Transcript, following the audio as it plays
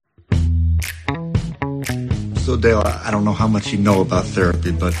So, Dale, I don't know how much you know about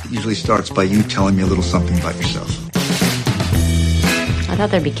therapy, but it usually starts by you telling me a little something about yourself. I thought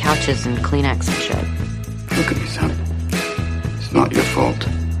there'd be couches and Kleenex and shit. Look at me, son. It's not your fault. Do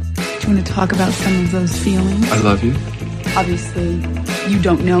you want to talk about some of those feelings? I love you. Obviously, you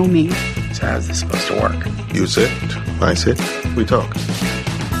don't know me. So how's this supposed to work? You sit, I sit, we talk.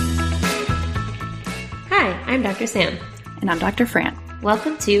 Hi, I'm Dr. Sam. And I'm Dr. Fran.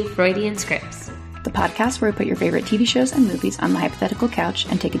 Welcome to Freudian Scripts, the podcast where we put your favorite TV shows and movies on the hypothetical couch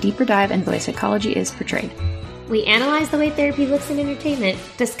and take a deeper dive into the way psychology is portrayed. We analyze the way therapy looks in entertainment,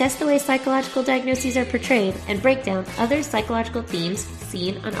 discuss the way psychological diagnoses are portrayed, and break down other psychological themes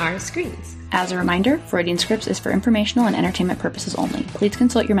seen on our screens. As a reminder, Freudian Scripts is for informational and entertainment purposes only. Please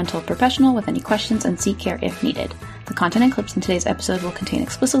consult your mental health professional with any questions and seek care if needed. The content and clips in today's episode will contain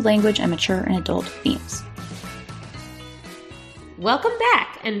explicit language and mature and adult themes. Welcome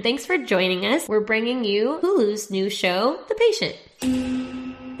back, and thanks for joining us. We're bringing you Hulu's new show, The Patient.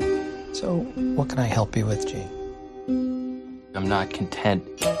 So, what can I help you with, G? I'm not content.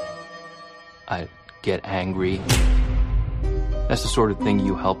 I get angry. That's the sort of thing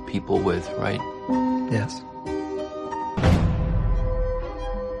you help people with, right? Yes.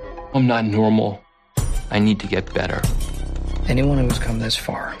 I'm not normal. I need to get better. Anyone who has come this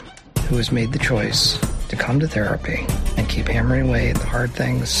far, who has made the choice to come to therapy and keep hammering away at the hard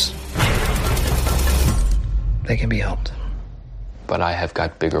things, they can be helped. But I have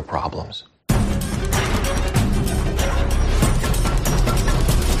got bigger problems.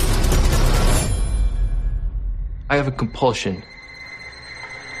 I have a compulsion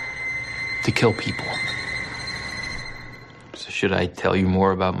to kill people. So should I tell you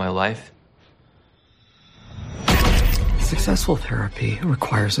more about my life? Successful therapy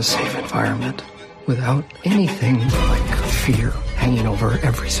requires a safe environment without anything like fear hanging over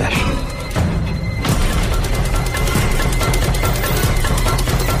every session.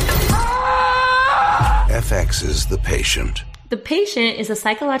 FX's The Patient. The Patient is a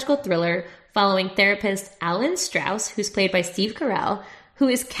psychological thriller following therapist Alan Strauss, who's played by Steve Carell, who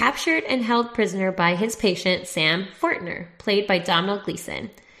is captured and held prisoner by his patient, Sam Fortner, played by Domhnall Gleeson.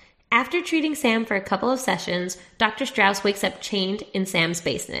 After treating Sam for a couple of sessions, Dr. Strauss wakes up chained in Sam's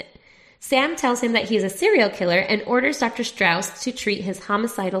basement. Sam tells him that he's a serial killer and orders Dr. Strauss to treat his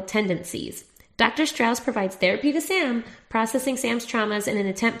homicidal tendencies. Dr. Strauss provides therapy to Sam, processing Sam's traumas in an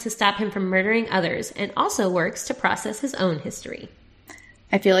attempt to stop him from murdering others, and also works to process his own history.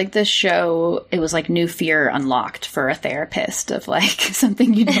 I feel like this show, it was like new fear unlocked for a therapist of like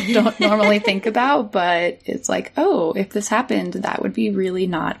something you don't normally think about, but it's like, oh, if this happened, that would be really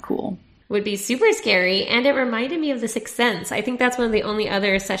not cool. Would be super scary, and it reminded me of The Sixth Sense. I think that's one of the only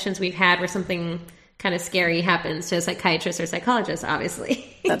other sessions we've had where something kind of scary happens to a psychiatrist or psychologist,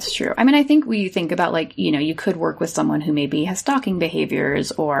 obviously. That's true. I mean, I think we think about like, you know, you could work with someone who maybe has stalking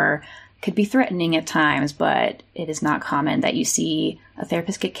behaviors or could be threatening at times, but it is not common that you see a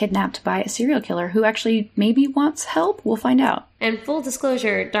therapist get kidnapped by a serial killer who actually maybe wants help. We'll find out. And full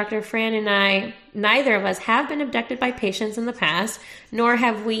disclosure, Dr. Fran and I, neither of us have been abducted by patients in the past, nor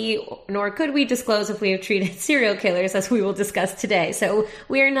could we disclose if we have treated serial killers, as we will discuss today. So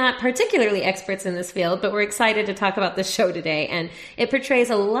we are not particularly experts in this field, but we're excited to talk about this show today. And it portrays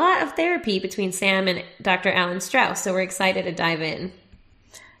a lot of therapy between Sam and Dr. Alan Strauss, so we're excited to dive in.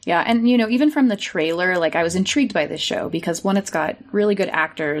 Yeah, and, you know, even from the trailer, like, I was intrigued by this show because, one, it's got really good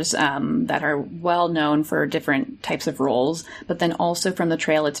actors that are well known for different types of roles, but then also from the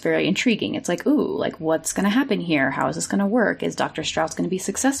trailer, it's very intriguing. It's like, ooh, like, what's going to happen here? How is this going to work? Is Dr. Strauss going to be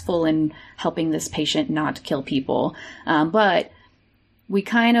successful in helping this patient not kill people? But we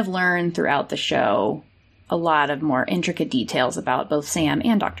kind of learn throughout the show a lot of more intricate details about both Sam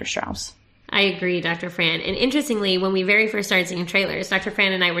and Dr. Strauss. I agree, Dr. Fran. And interestingly, when we very first started seeing trailers, Dr.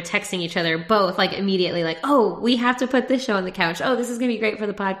 Fran and I were texting each other both, like, immediately, like, oh, we have to put this show on the couch. Oh, this is going to be great for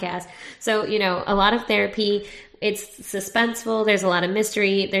the podcast. So, you know, a lot of therapy. It's suspenseful. There's a lot of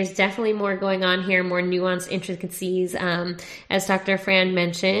mystery. There's definitely more going on here, more nuanced intricacies, as Dr. Fran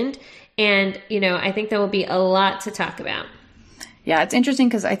mentioned. And, you know, I think there will be a lot to talk about. Yeah, it's interesting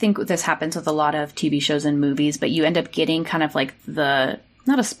because I think this happens with a lot of TV shows and movies, but you end up getting kind of like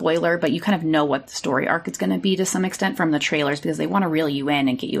not a spoiler, but you kind of know what the story arc is going to be to some extent from the trailers because they want to reel you in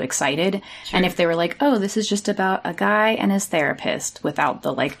and get you excited. Sure. And if they were like, oh, this is just about a guy and his therapist without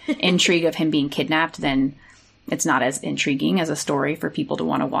the like intrigue of him being kidnapped, then it's not as intriguing as a story for people to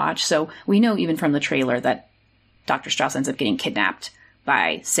want to watch. So we know even from the trailer that Dr. Strauss ends up getting kidnapped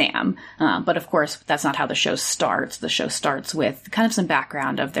by Sam. But of course, that's not how the show starts. The show starts with kind of some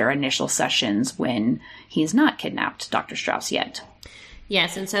background of their initial sessions when he's not kidnapped Dr. Strauss yet.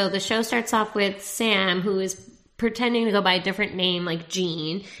 Yes, and so the show starts off with Sam, who is pretending to go by a different name like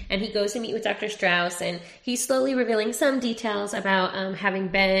Gene, and he goes to meet with Dr. Strauss, and he's slowly revealing some details about having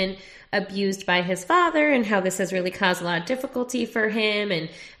been abused by his father and how this has really caused a lot of difficulty for him.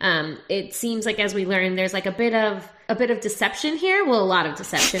 And it seems like, as we learn, there's like a bit of deception here. Well, a lot of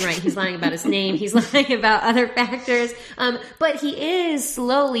deception, right? He's lying about his name. He's lying about other factors. But he is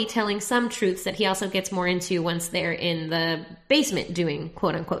slowly telling some truths that he also gets more into once they're in the basement doing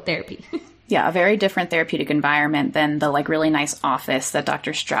quote unquote therapy. Yeah, a very different therapeutic environment than the like really nice office that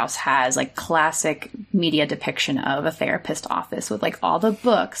Dr. Strauss has, like classic media depiction of a therapist office with like all the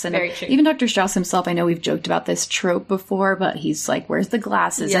books. And even Dr. Strauss himself, I know we've joked about this trope before, but he's like, wears the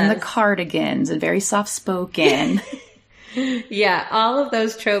glasses and the cardigans and very soft spoken. Yeah, all of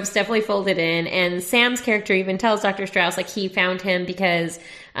those tropes definitely folded in. And Sam's character even tells Dr. Strauss like he found him because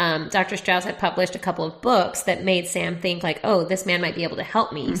Dr. Strauss had published a couple of books that made Sam think like, oh, this man might be able to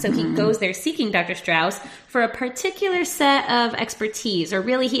help me. Mm-hmm. So he goes there seeking Dr. Strauss for a particular set of expertise, or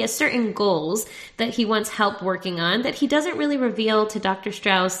really he has certain goals that he wants help working on that he doesn't really reveal to Dr.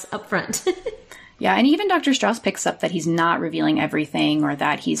 Strauss up front. Yeah, and even Dr. Strauss picks up that he's not revealing everything or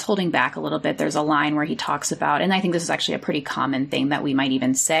that he's holding back a little bit. There's a line where he talks about, and I think this is actually a pretty common thing that we might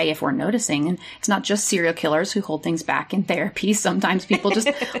even say if we're noticing, and it's not just serial killers who hold things back in therapy. Sometimes people just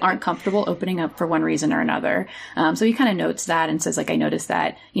aren't comfortable opening up for one reason or another. So he kind of notes that and says, like, I noticed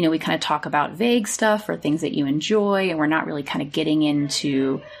that, you know, we kind of talk about vague stuff or things that you enjoy, and we're not really kind of getting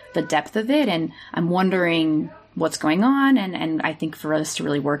into the depth of it. And I'm wondering what's going on, and I think for us to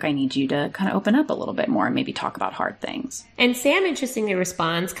really work, I need you to kind of open up a little bit more and maybe talk about hard things. And Sam interestingly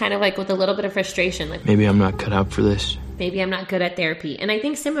responds kind of like with a little bit of frustration, like, maybe I'm not cut out for this. Maybe I'm not good at therapy. And I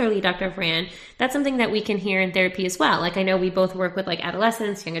think similarly, Dr. Fran, that's something that we can hear in therapy as well. Like, I know we both work with like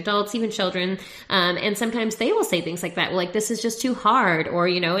adolescents, young adults, even children. And sometimes they will say things like that. Well, like, this is just too hard, or,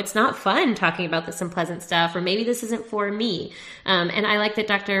 you know, it's not fun talking about this unpleasant stuff, or maybe this isn't for me. And I like that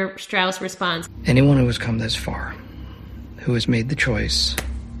Dr. Strauss responds. Anyone who has come this far, who has made the choice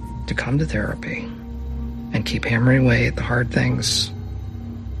to come to therapy and keep hammering away at the hard things,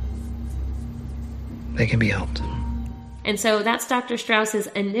 they can be helped. And so that's Dr. Strauss's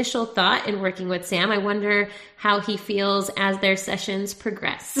initial thought in working with Sam. I wonder how he feels as their sessions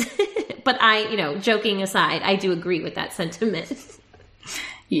progress. But I, you know, joking aside, I do agree with that sentiment.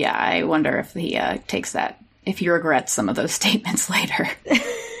 Yeah, I wonder if he takes that, if he regrets some of those statements later.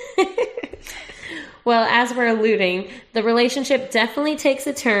 Well, as we're alluding, the relationship definitely takes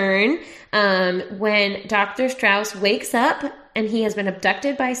a turn when Dr. Strauss wakes up and he has been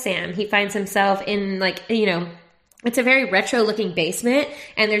abducted by Sam. He finds himself in, like, you know, it's a very retro-looking basement,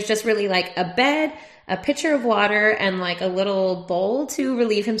 and there's just really like a bed, a pitcher of water, and like a little bowl to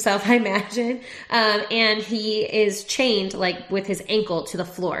relieve himself, I imagine. And he is chained like with his ankle to the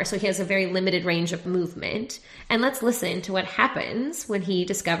floor, so he has a very limited range of movement. And let's listen to what happens when he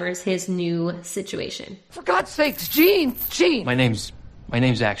discovers his new situation. For God's sakes, Gene! My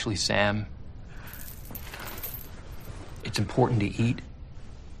name's actually Sam. It's important to eat.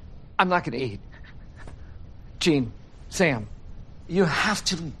 I'm not going to eat. Gene, Sam, you have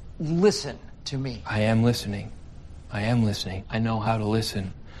to listen to me. I am listening. I know how to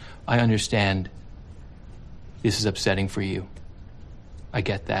listen. I understand this is upsetting for you. I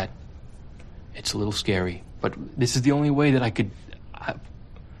get that. It's a little scary, but this is the only way that I could...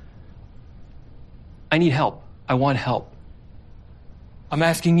 I need help. I want help. I'm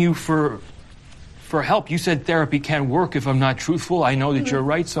asking you for help. You said therapy can't work if I'm not truthful. I know that you're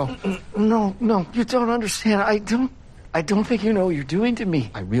right, so... No, you don't understand. I don't think you know what you're doing to me.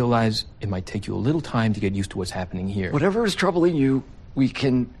 I realize it might take you a little time to get used to what's happening here. Whatever is troubling you, we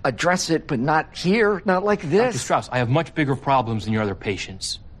can address it, but not here, not like this. Dr. Strauss, I have much bigger problems than your other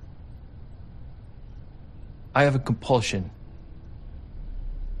patients. I have a compulsion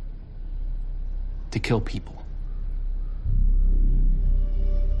to kill people.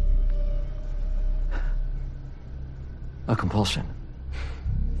 A compulsion?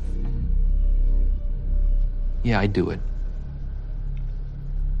 Yeah, I do it.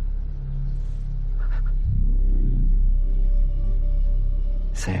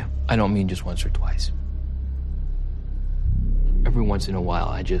 Sam? I don't mean just once or twice. Every once in a while,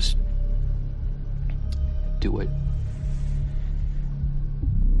 I just do it.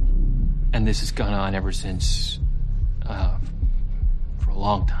 And this has gone on ever since, for a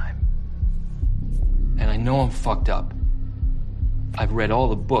long time. And I know I'm fucked up. I've read all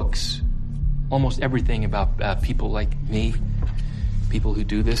the books, almost everything about people like me, people who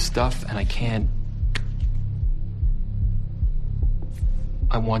do this stuff, and I can't...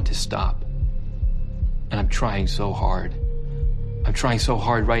 I want to stop. And I'm trying so hard. I'm trying so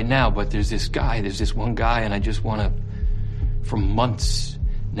hard right now, but there's this one guy, and I just want to, for months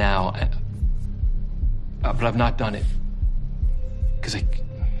now, but I've not done it. Because I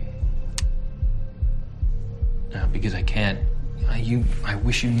can't. I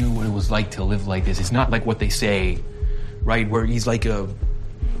wish you knew what it was like to live like this. It's not like what they say, right? Where he's like a...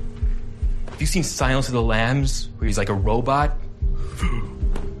 Have you seen Silence of the Lambs? Where he's like a robot?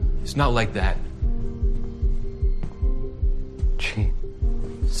 It's not like that. Gene.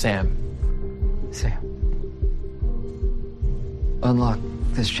 Sam. Unlock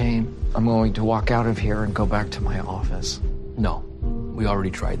this chain. I'm going to walk out of here and go back to my office. No. We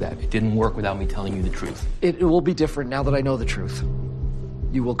already tried that. It didn't work without me telling you the truth. It will be different now that I know the truth.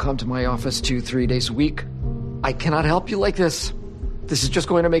 You will come to my office 2-3 days a week. I cannot help you like this. This is just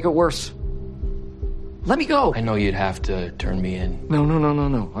going to make it worse. Let me go. I know you'd have to turn me in.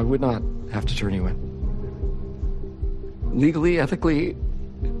 No. I would not have to turn you in. Legally, ethically,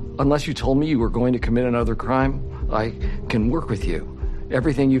 unless you told me you were going to commit another crime, I can work with you.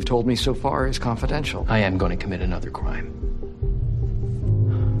 Everything you've told me so far is confidential. I am going to commit another crime.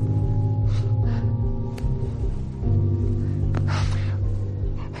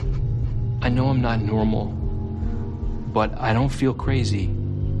 I know I'm not normal, but I don't feel crazy.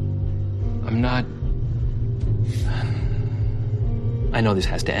 I'm not... I know this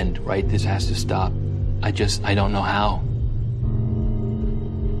has to end, right? This has to stop. I don't know how.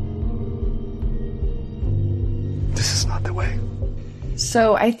 This is not the way.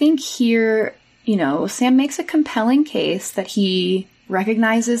 So I think here, Sam makes a compelling case that he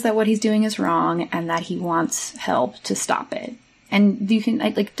recognizes that what he's doing is wrong and that he wants help to stop it. And you can,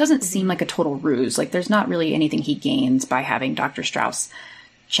 it doesn't seem like a total ruse. There's not really anything he gains by having Dr. Strauss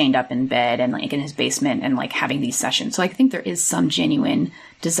chained up in bed and in his basement and having these sessions. So I think there is some genuine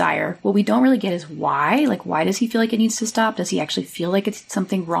desire. What we don't really get is why. Why does he feel like it needs to stop? Does he actually feel like it's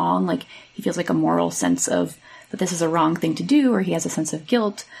something wrong? He feels a moral sense of that this is a wrong thing to do, or he has a sense of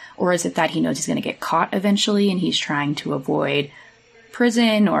guilt? Or is it that he knows he's going to get caught eventually and he's trying to avoid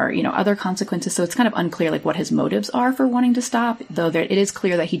prison or, other consequences? So it's kind of unclear what his motives are for wanting to stop, though it is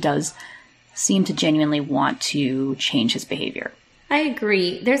clear that he does seem to genuinely want to change his behavior. I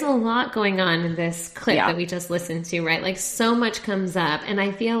agree. There's a lot going on in this clip that we just listened to, right? So much comes up, and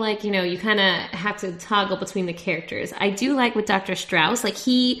I feel you kind of have to toggle between the characters. I do like with Dr. Strauss,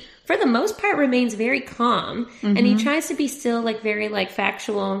 he, for the most part, remains very calm, and he tries to be still, very,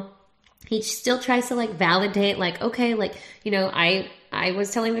 factual. He still tries to, validate, okay, I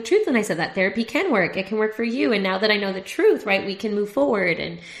was telling the truth when I said that therapy can work. It can work for you. And now that I know the truth, right, we can move forward.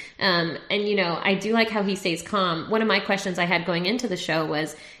 And I do like how he stays calm. One of my questions I had going into the show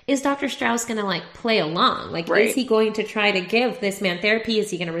was, is Dr. Strauss going to play along? Right. Is he going to try to give this man therapy? Is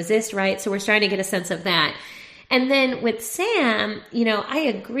he going to resist? Right. So we're starting to get a sense of that. And then with Sam, I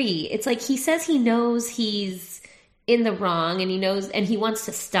agree. It's he says he knows he's in the wrong and he knows and he wants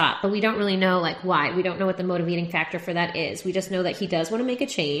to stop, but we don't really know why. We don't know what the motivating factor for that is. We just know that he does want to make a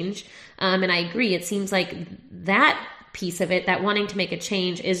change. And I agree. It seems like that piece of it, that wanting to make a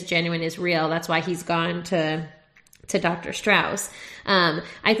change, is genuine, is real. That's why he's gone to Dr. Strauss.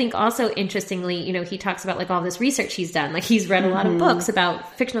 I think also interestingly, he talks about all this research he's done. He's read a lot of books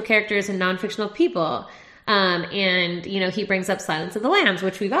about fictional characters and non-fictional people. And, he brings up Silence of the Lambs,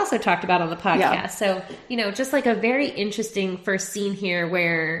 which we've also talked about on the podcast. Yeah. So, just a very interesting first scene here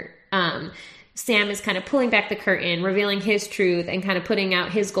where Sam is kind of pulling back the curtain, revealing his truth, and kind of putting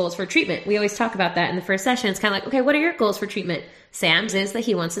out his goals for treatment. We always talk about that in the first session. It's kind of okay, what are your goals for treatment? Sam's is that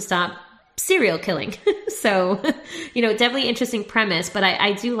he wants to stop serial killing. So, definitely interesting premise, but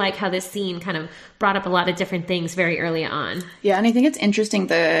I do like how this scene kind of brought up a lot of different things very early on. Yeah, and I think it's interesting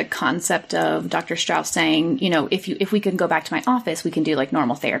the concept of Dr. Strauss saying, if we can go back to my office, we can do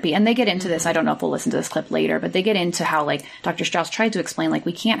normal therapy. And they get into this, I don't know if we'll listen to this clip later, but they get into how Dr. Strauss tried to explain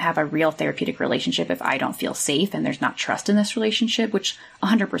we can't have a real therapeutic relationship if I don't feel safe and there's not trust in this relationship, which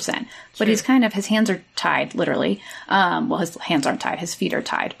 100%. But he's his hands are tied, literally. Well, his hands aren't tied, his feet are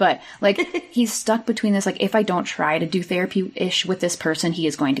tied. But he's stuck between this, if I don't try to do therapy-ish with this person, he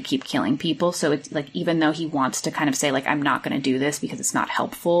is going to keep killing people. So it's even though he wants to kind of say I'm not going to do this because it's not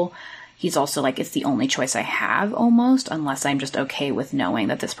helpful, he's also it's the only choice I have almost, unless I'm just okay with knowing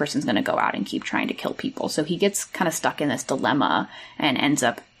that this person's going to go out and keep trying to kill people. So he gets kind of stuck in this dilemma and ends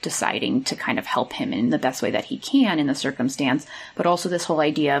up deciding to kind of help him in the best way that he can in the circumstance. But also this whole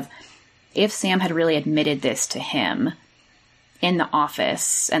idea of, if Sam had really admitted this to him in the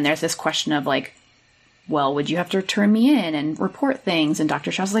office, and there's this question of well, would you have to turn me in and report things? And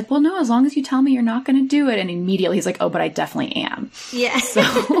Dr. Strauss is well, no, as long as you tell me you're not going to do it. And immediately he's oh, but I definitely am. Yeah.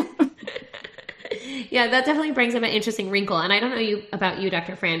 So Yeah, that definitely brings up an interesting wrinkle. And I don't know about you,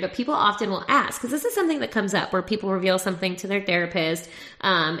 Dr. Fran, but people often will ask, because this is something that comes up where people reveal something to their therapist,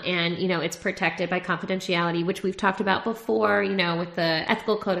 and, it's protected by confidentiality, which we've talked about before, with the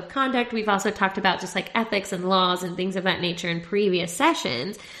ethical code of conduct. We've also talked about just like ethics and laws and things of that nature in previous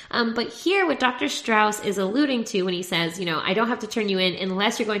sessions. But here, what Dr. Strauss is alluding to when he says, I don't have to turn you in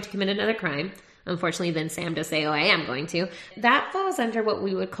unless you're going to commit another crime. Unfortunately, then Sam does say, I am going to. That falls under what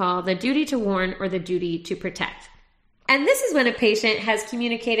we would call the duty to warn or the duty to protect. And this is when a patient has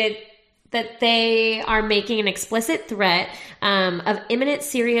communicated that they are making an explicit threat of imminent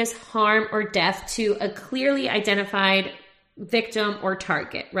serious harm or death to a clearly identified victim or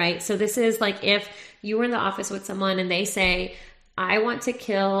target, right? So this is like if you were in the office with someone and they say, I want to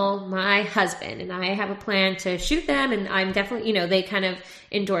kill my husband and I have a plan to shoot them, and I'm definitely, they kind of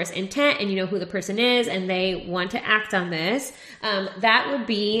endorse intent and who the person is and they want to act on this.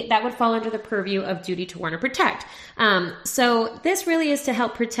 That would fall under the purview of duty to warn or protect. So this really is to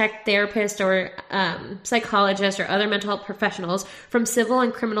help protect therapists or psychologists or other mental health professionals from civil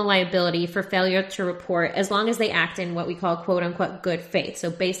and criminal liability for failure to report, as long as they act in what we call quote unquote good faith. So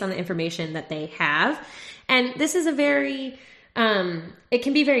based on the information that they have. And this is it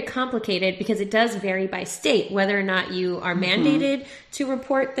can be very complicated because it does vary by state, whether or not you are mandated to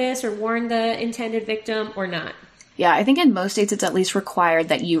report this or warn the intended victim or not. Yeah, I think in most states it's at least required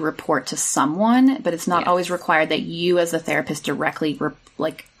that you report to someone, but it's not always required that you as a therapist directly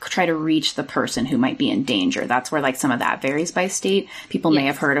try to reach the person who might be in danger. That's where some of that varies by state. People may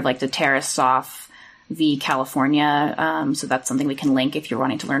have heard of the Tarasoff v. California. So that's something we can link if you're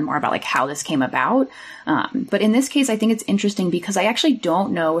wanting to learn more about how this came about. But in this case, I think it's interesting because I actually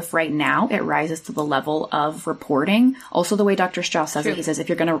don't know if right now it rises to the level of reporting. Also, the way Dr. Strauss says it, he says if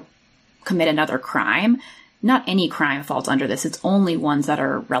you're going to commit another crime, not any crime falls under this. It's only ones that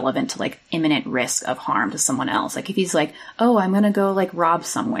are relevant to imminent risk of harm to someone else. If he's oh, I'm going to go rob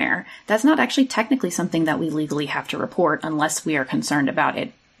somewhere, that's not actually technically something that we legally have to report unless we are concerned about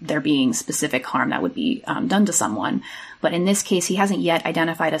it there being specific harm that would be done to someone. But in this case, he hasn't yet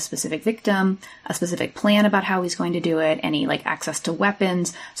identified a specific victim, a specific plan about how he's going to do it, any access to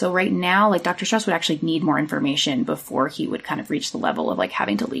weapons. So right now, Dr. Strauss would actually need more information before he would kind of reach the level of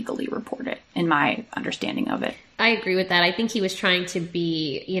having to legally report it, in my understanding of it. I agree with that. I think he was trying to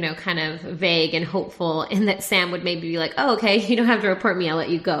be, kind of vague and hopeful in that Sam would maybe be oh, okay, you don't have to report me, I'll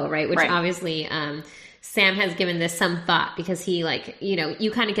let you go, right? Which obviously, Sam has given this some thought because he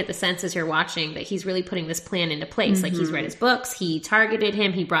you kind of get the sense as you're watching that he's really putting this plan into place. He's read his books, he targeted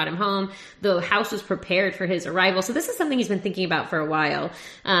him, he brought him home, the house was prepared for his arrival. So this is something he's been thinking about for a while.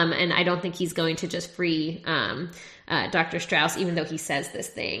 And I don't think he's going to just free Dr. Strauss, even though he says this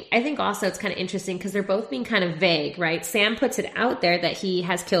thing. I think also it's kind of interesting because they're both being kind of vague, right? Sam puts it out there that he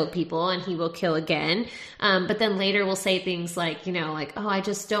has killed people and he will kill again. But then later will say things oh, I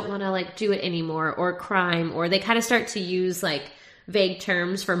just don't want to do it anymore, or crime, or they kind of start to use vague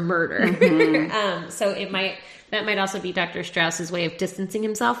terms for murder. So that might also be Dr. Strauss's way of distancing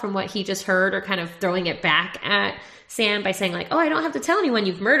himself from what he just heard, or kind of throwing it back at Sam by saying oh, I don't have to tell anyone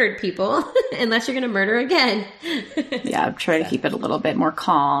you've murdered people unless you're going to murder again. Yeah, try to keep it a little bit more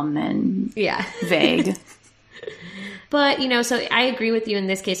calm and vague. But, so I agree with you in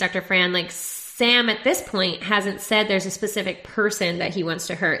this case, Dr. Fran, Sam at this point hasn't said there's a specific person that he wants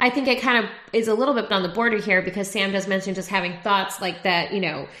to hurt. I think it kind of is a little bit on the border here because Sam does mention just having thoughts like that,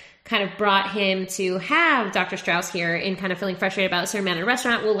 kind of brought him to have Dr. Strauss here and kind of feeling frustrated about a certain man in a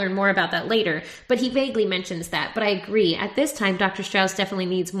restaurant. We'll learn more about that later, but he vaguely mentions that. But I agree. At this time, Dr. Strauss definitely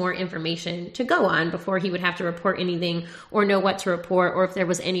needs more information to go on before he would have to report anything or know what to report, or if there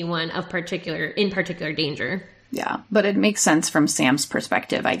was anyone in particular danger. Yeah, but it makes sense from Sam's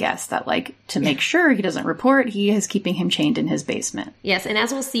perspective, I guess, that to make sure he doesn't report, he is keeping him chained in his basement. Yes, and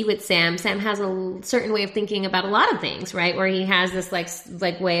as we'll see with Sam has a certain way of thinking about a lot of things, right? Where he has this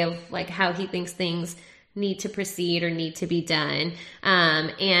way of how he thinks things need to proceed or need to be done.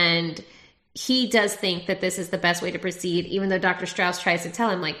 And he does think that this is the best way to proceed, even though Dr. Strauss tries to tell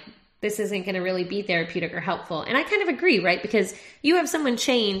him this isn't going to really be therapeutic or helpful. And I kind of agree, right? Because you have someone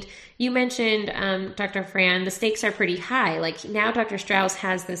chained. You mentioned, Dr. Fran, the stakes are pretty high. Now Dr. Strauss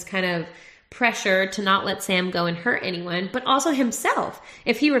has this kind of pressure to not let Sam go and hurt anyone, but also himself.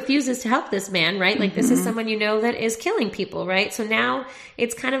 If he refuses to help this man, right? This is someone that is killing people, right? So now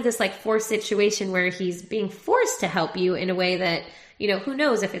it's kind of this forced situation where he's being forced to help you in a way that, who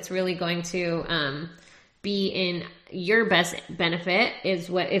knows if it's really going to be in your best benefit, is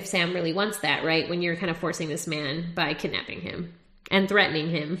what if Sam really wants that, right? When you're kind of forcing this man by kidnapping him. and threatening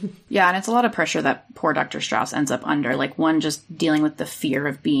him. Yeah, and it's a lot of pressure that poor Dr. Strauss ends up under. Like, one, just dealing with the fear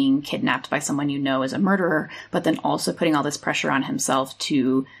of being kidnapped by someone you know is a murderer, but then also putting all this pressure on himself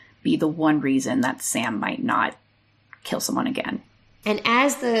to be the one reason that Sam might not kill someone again. And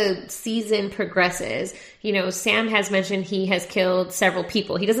as the season progresses, you know, Sam has mentioned he has killed several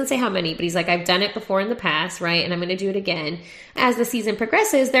people. He doesn't say how many, but he's like, I've done it before in the past, right? And I'm going to do it again. As the season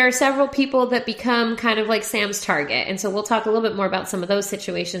progresses, there are several people that become kind of like Sam's target. And so we'll talk a little bit more about some of those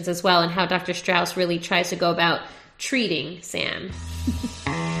situations as well and how Dr. Strauss really tries to go about treating Sam.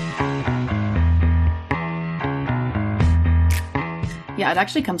 Yeah, it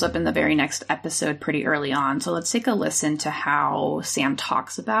actually comes up in the very next episode pretty early on. So let's take a listen to how Sam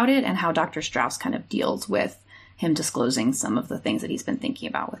talks about it and how Dr. Strauss kind of deals with him disclosing some of the things that he's been thinking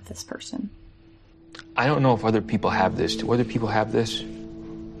about with this person. I don't know if other people have this. Do other people have this?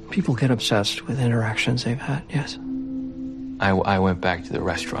 People get obsessed with interactions they've had, yes. I went back to the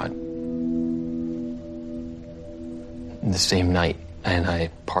restaurant the same night, and I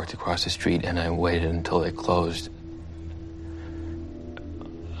parked across the street, and I waited until they closed.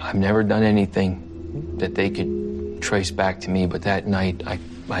 I've never done anything that they could trace back to me, but that night I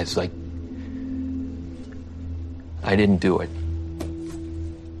was like, I didn't do it.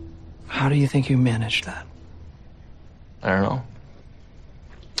 How do you think you managed that? I don't know.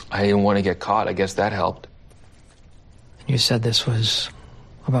 I didn't want to get caught. I guess that helped. You said this was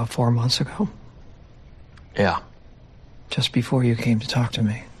about 4 months ago? Yeah. Just before you came to talk to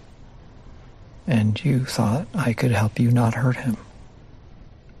me. And you thought I could help you not hurt him.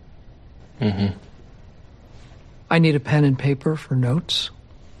 Mm-hmm. I need a pen and paper for notes.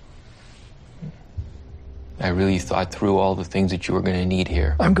 I really thought through all the things that you were going to need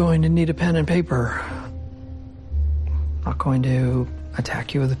here. I'm going to need a pen and paper. Not going to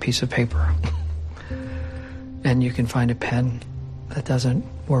attack you with a piece of paper. And you can find a pen that doesn't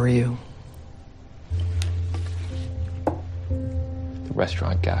worry you. The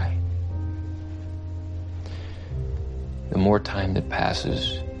restaurant guy. The more time that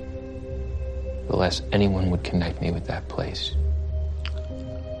passes, the less anyone would connect me with that place.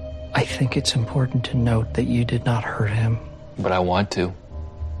 I think it's important to note that you did not hurt him. But I want to.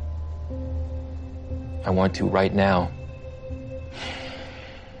 I want to right now.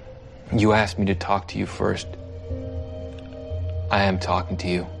 You asked me to talk to you first. I am talking to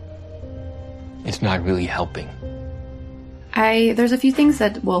you. It's not really helping. There's a few things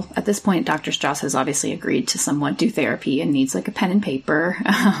that, well, at this point, Dr. Strauss has obviously agreed to somewhat do therapy and needs like a pen and paper,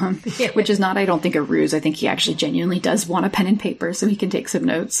 which is not, I don't think, a ruse. I think he actually genuinely does want a pen and paper so he can take some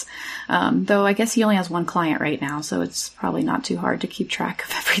notes. Though I guess he only has one client right now, so it's probably not too hard to keep track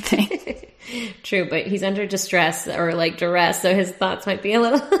of everything. True, but he's under distress or like duress, so his thoughts might be a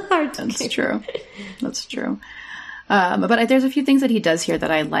little hard to That's true. That's true. But there's a few things that he does here that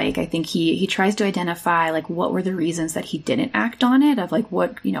I like. I think he tries to identify, like, what were the reasons that he didn't act on it, of, like,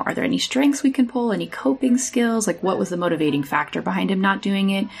 what, you know, are there any strengths we can pull, any coping skills, like, what was the motivating factor behind him not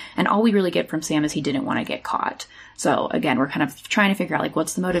doing it? And all we really get from Sam is he didn't want to get caught. So, again, we're kind of trying to figure out, like,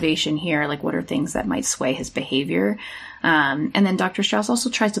 what's the motivation here? Like, what are things that might sway his behavior? And then Dr. Strauss also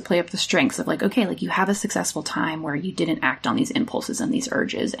tries to play up the strengths of, like, okay, like, you have a successful time where you didn't act on these impulses and these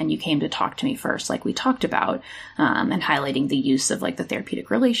urges, and you came to talk to me first, like we talked about, and highlighting the use of, like, the therapeutic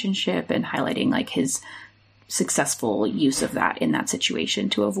relationship and highlighting, like, his successful use of that in that situation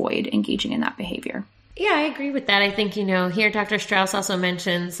to avoid engaging in that behavior. Yeah, I agree with that. I think, you know, here Dr. Strauss also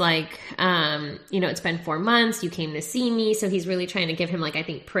mentions, like, you know, it's been 4 months, you came to see me. So he's really trying to give him, like, I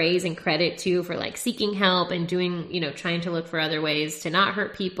think praise and credit too for, like, seeking help and doing, you know, trying to look for other ways to not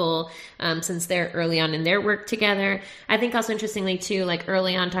hurt people since they're early on in their work together. I think also interestingly too, like,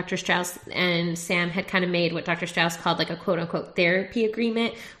 early on, Dr. Strauss and Sam had kind of made what Dr. Strauss called, like, a quote unquote therapy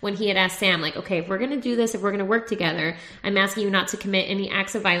agreement when he had asked Sam, like, okay, if we're going to do this, if we're going to work together, I'm asking you not to commit any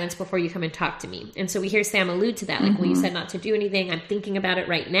acts of violence before you come and talk to me. And so we hear Sam allude to that, like, well, you said not to do anything. I'm thinking about it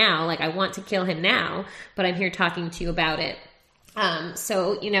right now. Like, I want to kill him now, but I'm here talking to you about it.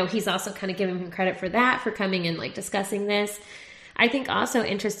 So, you know, he's also kind of giving him credit for that, for coming and, like, discussing this. I think also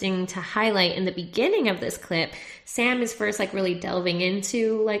interesting to highlight in the beginning of this clip, Sam is first, like, really delving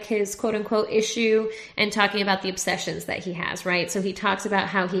into, like, his quote unquote issue and talking about the obsessions that he has, right? So he talks about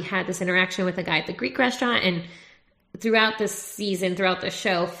how he had this interaction with a guy at the Greek restaurant, and throughout the season, throughout the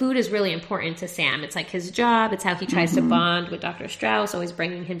show, food is really important to Sam. It's like his job. It's how he tries to bond with Dr. Strauss, always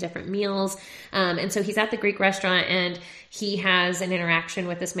bringing him different meals. And so he's at the Greek restaurant and he has an interaction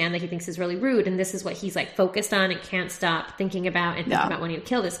with this man that he thinks is really rude. And this is what he's like focused on and can't stop thinking about and thinking about wanting to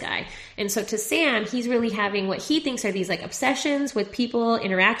kill this guy. And so to Sam, he's really having what he thinks are these like obsessions with people,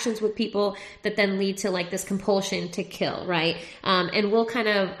 interactions with people that then lead to like this compulsion to kill, right? And we'll kind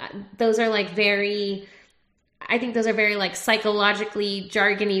of, those are like very... I think those are very like psychologically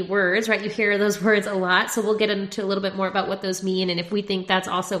jargony words, right? You hear those words a lot. So we'll get into a little bit more about what those mean and if we think that's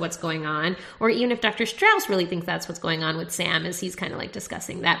also what's going on, or even if Dr. Strauss really thinks that's what's going on with Sam as he's kind of like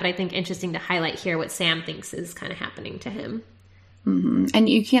discussing that. But I think interesting to highlight here what Sam thinks is kind of happening to him. Mm-hmm. And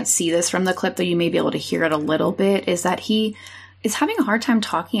you can't see this from the clip, though you may be able to hear it a little bit, is that he is having a hard time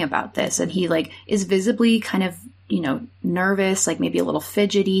talking about this. And he like is visibly kind of, you know, nervous, like maybe a little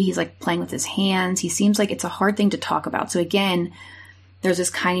fidgety. He's like playing with his hands. He seems like it's a hard thing to talk about. So again, there's this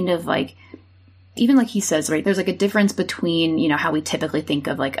kind of like, even like he says, right, there's like a difference between, you know, how we typically think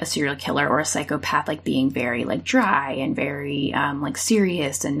of like a serial killer or a psychopath, like being very like dry and very like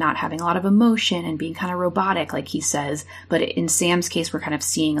serious and not having a lot of emotion and being kind of robotic, like he says. But in Sam's case, we're kind of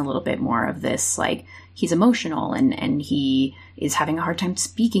seeing a little bit more of this, like he's emotional and he is having a hard time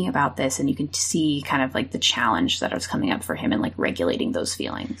speaking about this. And you can see kind of like the challenge that is coming up for him and like regulating those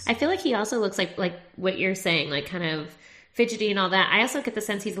feelings. I feel like he also looks like what you're saying, like kind of fidgety and all that. I also get the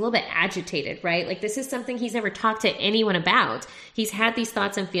sense he's a little bit agitated, right? Like this is something he's never talked to anyone about. He's had these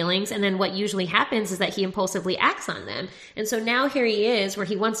thoughts and feelings, and then what usually happens is that he impulsively acts on them. And so now here he is where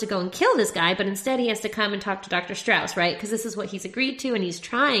he wants to go and kill this guy, but instead he has to come and talk to Dr. Strauss, right? Because this is what he's agreed to and he's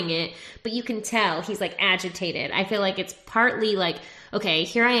trying it, but you can tell he's like agitated. I feel like it's partly like, okay,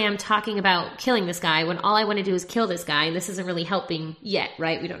 here I am talking about killing this guy when all I want to do is kill this guy, and this isn't really helping yet,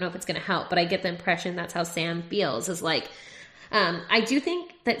 right? We don't know if it's going to help, but I get the impression that's how Sam feels, is like, I do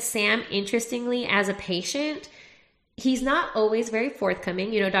think that Sam, interestingly, as a patient, he's not always very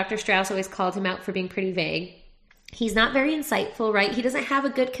forthcoming. You know, Dr. Strauss always called him out for being pretty vague. He's not very insightful, right? He doesn't have a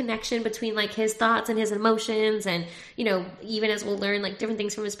good connection between like his thoughts and his emotions and, you know, even as we'll learn like different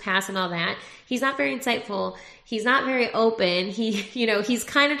things from his past and all that. He's not very insightful. He's not very open. He's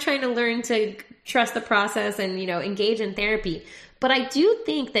kind of trying to learn to trust the process and, you know, engage in therapy. But I do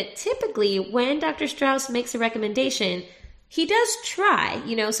think that typically when Dr. Strauss makes a recommendation, he does try,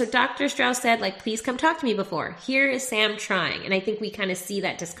 you know, so Dr. Strauss said, like, please come talk to me before. Here is Sam trying. And I think we kind of see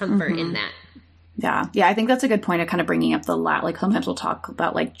that discomfort in that. Yeah. Yeah. I think that's a good point of kind of bringing up like sometimes we'll talk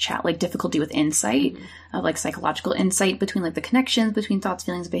about like difficulty with insight, of like psychological insight between like the connections between thoughts,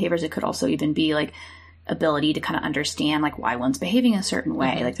 feelings, behaviors. It could also even be like ability to kind of understand like why one's behaving a certain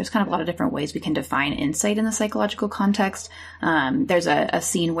way. Like there's kind of a lot of different ways we can define insight in the psychological context. There's a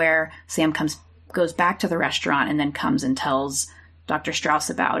scene where Sam goes back to the restaurant and then comes and tells Dr. Strauss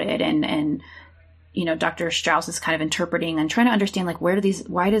about it. And, you know, Dr. Strauss is kind of interpreting and trying to understand, like, why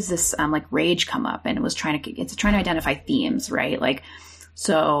does this, like, rage come up? And it's trying to identify themes, right? Like,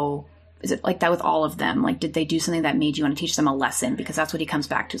 so is it like that with all of them? Like, did they do something that made you want to teach them a lesson? Because that's what he comes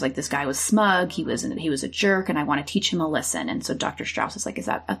back to, is like, this guy was smug. He was a jerk, and I want to teach him a lesson. And so Dr. Strauss is like, is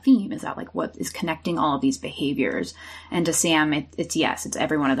that a theme? Is that like what is connecting all of these behaviors? And to Sam, it's yes, it's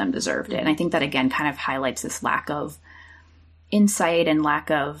every one of them deserved it. And I think that again kind of highlights this lack of insight and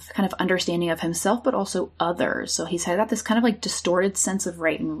lack of kind of understanding of himself, but also others. So he's got this kind of like distorted sense of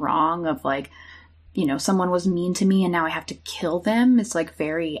right and wrong, of like, you know, someone was mean to me and now I have to kill them. It's like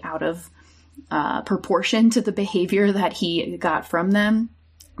very out of proportion to the behavior that he got from them.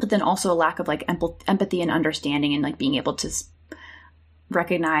 But then also a lack of like empathy and understanding and like being able to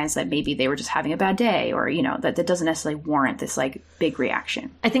recognize that maybe they were just having a bad day, or, you know, that doesn't necessarily warrant this like big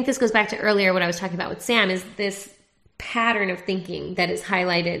reaction. I think this goes back to earlier what I was talking about with Sam, is this pattern of thinking that is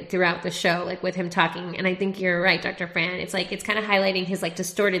highlighted throughout the show, like with him talking. And I think you're right, Dr. Fran. It's like, it's kind of highlighting his like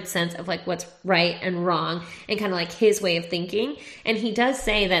distorted sense of like what's right and wrong and kind of like his way of thinking. And he does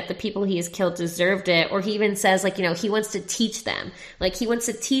say that the people he has killed deserved it. Or he even says like, you know, he wants to teach them, like he wants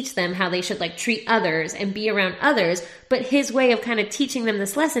to teach them how they should like treat others and be around others. But his way of kind of teaching them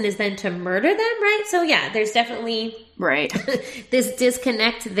this lesson is then to murder them, right? So yeah, there's definitely right this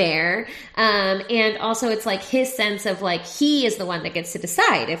disconnect there. And also it's like his sense of like, he is the one that gets to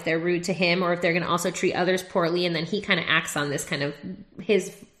decide if they're rude to him or if they're going to also treat others poorly. And then he kind of acts on this kind of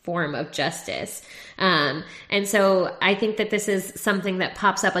his form of justice. And so I think that this is something that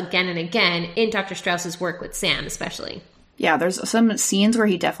pops up again and again in Dr. Strauss's work with Sam, especially. Yeah, there's some scenes where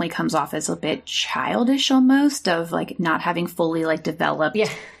he definitely comes off as a bit childish almost, of like not having fully like developed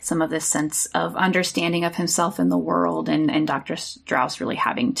some of this sense of understanding of himself in the world, and Dr. Strauss really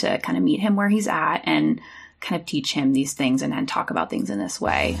having to kind of meet him where he's at and kind of teach him these things and talk about things in this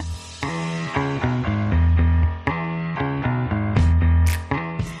way.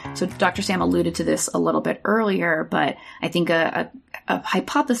 So Dr. Sam alluded to this a little bit earlier, but I think a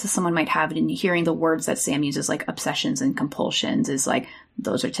hypothesis someone might have in hearing the words that Sam uses, like obsessions and compulsions, is like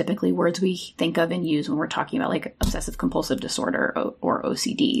those are typically words we think of and use when we're talking about like obsessive compulsive disorder or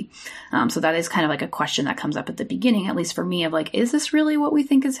OCD. So that is kind of like a question that comes up at the beginning, at least for me, of like, is this really what we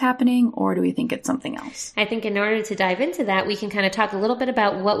think is happening, or do we think it's something else? I think in order to dive into that, we can kind of talk a little bit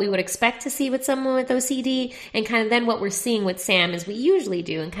about what we would expect to see with someone with OCD, and kind of then what we're seeing with Sam as we usually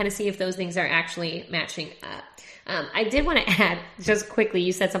do, and kind of see if those things are actually matching up. I did want to add just quickly,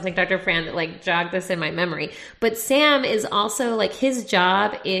 you said something, Dr. Fran, that like jogged this in my memory, but Sam is also like, his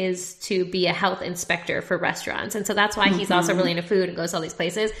job is to be a health inspector for restaurants. And so that's why he's also really into food and goes to all these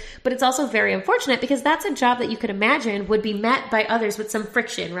places. But it's also very unfortunate because that's a job that you could imagine would be met by others with some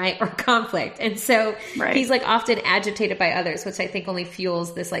friction, right? Or conflict. And so he's like often agitated by others, which I think only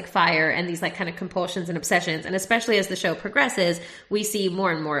fuels this like fire and these like kind of compulsions and obsessions. And especially as the show progresses, we see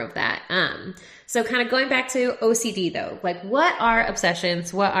more and more of that. So kind of going back to OCD though, like what are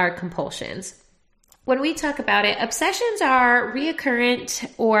obsessions? What are compulsions? When we talk about it, obsessions are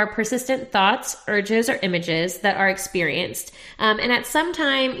reoccurrent or persistent thoughts, urges, or images that are experienced. And at some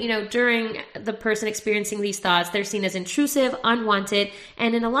time, during the person experiencing these thoughts, they're seen as intrusive, unwanted,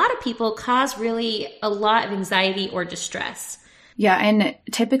 and in a lot of people cause really a lot of anxiety or distress. Yeah, and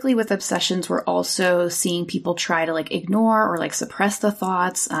typically with obsessions, we're also seeing people try to like ignore or like suppress the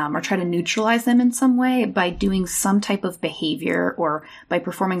thoughts or try to neutralize them in some way by doing some type of behavior or by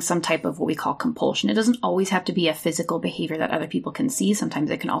performing some type of what we call compulsion. It doesn't always have to be a physical behavior that other people can see. Sometimes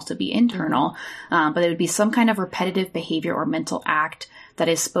it can also be internal, but it would be some kind of repetitive behavior or mental act that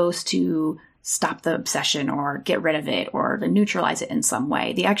is supposed to stop the obsession or get rid of it or to neutralize it in some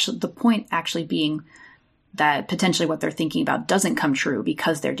way. The point actually being that potentially what they're thinking about doesn't come true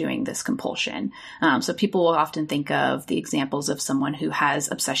because they're doing this compulsion. So people will often think of the examples of someone who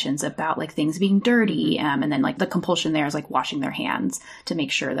has obsessions about like things being dirty. And then like the compulsion there is like washing their hands to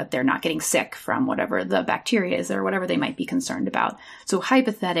make sure that they're not getting sick from whatever the bacteria is or whatever they might be concerned about. So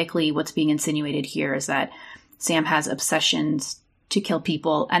hypothetically, what's being insinuated here is that Sam has obsessions to kill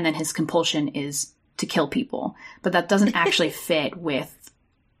people and then his compulsion is to kill people. But that doesn't actually fit with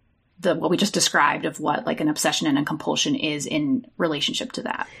what we just described of what like an obsession and a compulsion is in relationship to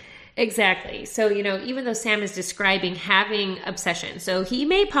that. Exactly. So, even though Sam is describing having obsession, so he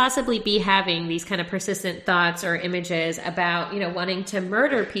may possibly be having these kind of persistent thoughts or images about, wanting to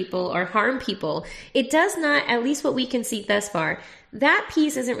murder people or harm people. It does not, at least what we can see thus far, that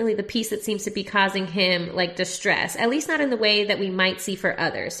piece isn't really the piece that seems to be causing him like distress, at least not in the way that we might see for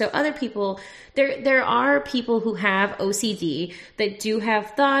others. So other people, there are people who have OCD that do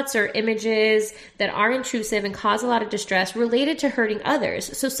have thoughts or images that are intrusive and cause a lot of distress related to hurting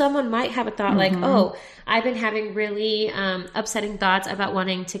others. So someone might have a thought like, oh, I've been having really upsetting thoughts about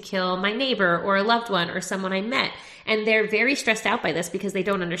wanting to kill my neighbor or a loved one or someone I met. And they're very stressed out by this because they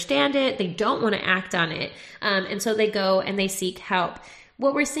don't understand it. They don't want to act on it. And so they go and they seek help.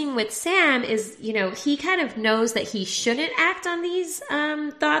 What we're seeing with Sam is, he kind of knows that he shouldn't act on these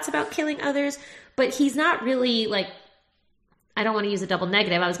thoughts about killing others, but he's not really like, I don't want to use a double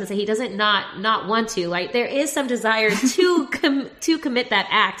negative. I was going to say he doesn't not want to. Like there is some desire to commit that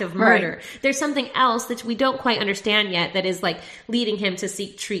act of murder. Right. There's something else that we don't quite understand yet that is like leading him to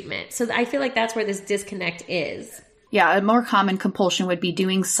seek treatment. So I feel like that's where this disconnect is. Yeah, a more common compulsion would be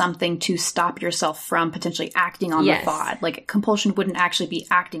doing something to stop yourself from potentially acting on the thought. Like compulsion wouldn't actually be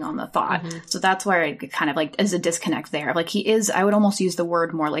acting on the thought. So that's where it kind of like is a disconnect there. Like he is, I would almost use the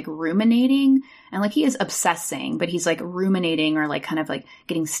word more like ruminating, and like he is obsessing, but he's like ruminating or like kind of like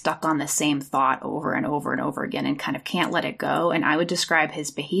getting stuck on the same thought over and over and over again and kind of can't let it go. And I would describe his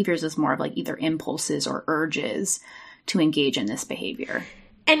behaviors as more of like either impulses or urges to engage in this behavior.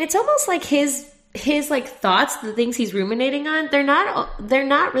 And it's almost like his like thoughts, the things he's ruminating on, they're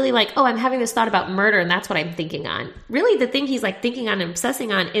not really like, oh, I'm having this thought about murder and that's what I'm thinking on. Really, the thing he's like thinking on and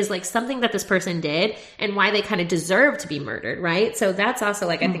obsessing on is like something that this person did and why they kind of deserve to be murdered, right? So that's also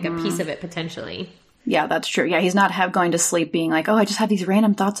like, I think a piece of it potentially. Yeah, that's true. Yeah, he's not going to sleep being like, oh, I just have these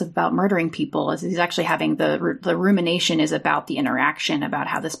random thoughts about murdering people. He's actually having the rumination is about the interaction, about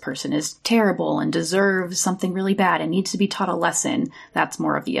how this person is terrible and deserves something really bad and needs to be taught a lesson. That's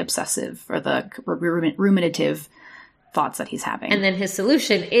more of the obsessive or the ruminative thoughts that he's having. And then his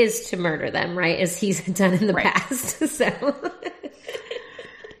solution is to murder them, right? As he's done in the past. So...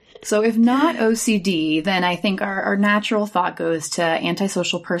 So if not OCD, then I think our natural thought goes to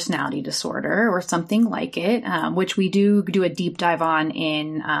antisocial personality disorder or something like it, which we do a deep dive on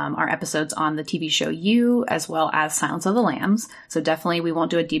in our episodes on the TV show You, as well as Silence of the Lambs. So definitely we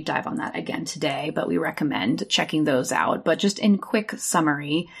won't do a deep dive on that again today, but we recommend checking those out. But just in quick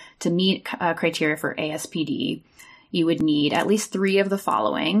summary, to meet criteria for ASPD, you would need at least 3 of the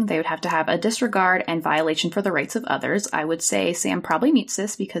following. They would have to have a disregard and violation for the rights of others. I would say Sam probably meets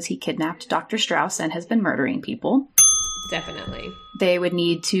this because he kidnapped Dr. Strauss and has been murdering people. Definitely. They would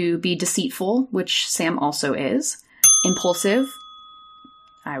need to be deceitful, which Sam also is. Impulsive.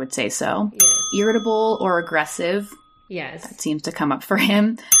 I would say so. Yes. Irritable or aggressive. Yes. That seems to come up for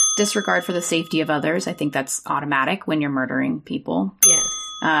him. Disregard for the safety of others. I think that's automatic when you're murdering people. Yes.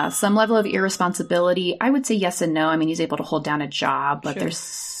 Some level of irresponsibility. I would say yes and no. I mean, he's able to hold down a job, but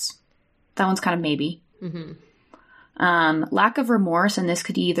that one's kind of maybe. Mm-hmm. Lack of remorse, and this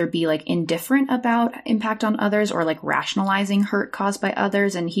could either be like indifferent about impact on others or like rationalizing hurt caused by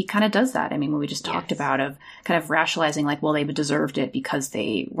others. And he kind of does that. I mean, when we just talked about of kind of rationalizing like, well, they deserved it because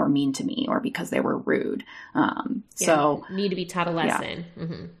they were mean to me or because they were rude. So need to be taught a lesson. Yeah.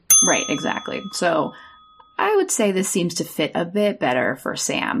 Mm-hmm. Right, exactly. So I would say this seems to fit a bit better for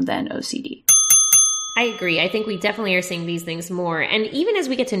Sam than OCD. I agree. I think we definitely are seeing these things more. And even as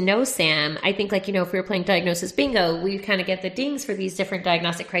we get to know Sam, I think like, if we were playing Diagnosis Bingo, we kind of get the dings for these different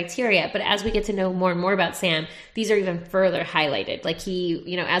diagnostic criteria. But as we get to know more and more about Sam, these are even further highlighted. Like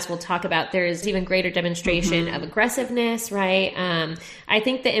he, as we'll talk about, there's even greater demonstration of aggressiveness, right? I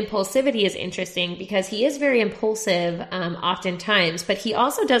think the impulsivity is interesting because he is very impulsive oftentimes, but he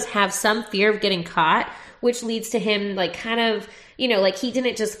also does have some fear of getting caught, which leads to him like kind of, like he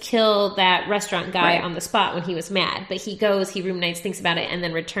didn't just kill that restaurant guy on the spot when he was mad, but he goes, he ruminates, thinks about it, and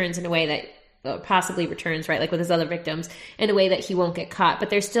then returns in a way that possibly returns, right, like with his other victims, in a way that he won't get caught.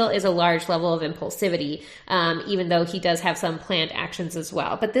 But there still is a large level of impulsivity, even though he does have some planned actions as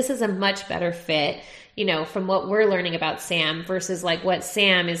well. But this is a much better fit, from what we're learning about Sam versus like what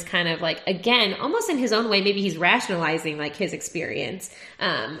Sam is kind of like, again, almost in his own way, maybe he's rationalizing like his experience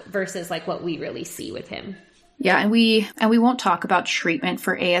versus like what we really see with him. Yeah, and we won't talk about treatment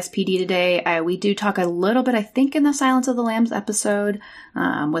for ASPD today. We do talk a little bit, I think, in the Silence of the Lambs episode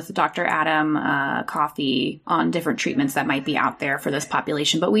with Dr. Adam Coffey on different treatments that might be out there for this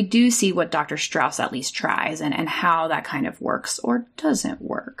population. But we do see what Dr. Strauss at least tries and how that kind of works or doesn't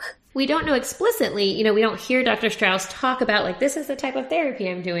work. We don't know explicitly, we don't hear Dr. Strauss talk about like, this is the type of therapy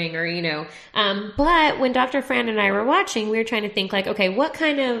I'm doing or, but when Dr. Fran and I were watching, we were trying to think like, okay, what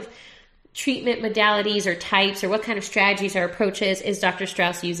kind of treatment modalities or types or what kind of strategies or approaches is Dr.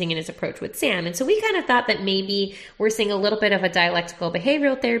 Strauss using in his approach with Sam? And so we kind of thought that maybe we're seeing a little bit of a dialectical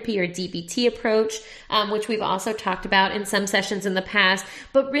behavioral therapy or DBT approach, which we've also talked about in some sessions in the past.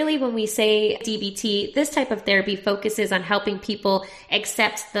 But really when we say DBT, this type of therapy focuses on helping people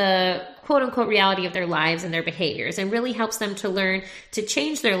accept the quote unquote reality of their lives and their behaviors and really helps them to learn to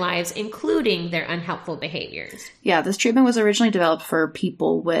change their lives, including their unhelpful behaviors. Yeah, this treatment was originally developed for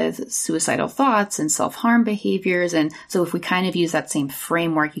people with suicidal thoughts and self-harm behaviors. And so if we kind of use that same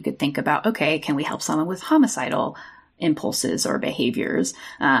framework, you could think about, okay, can we help someone with homicidal impulses or behaviors?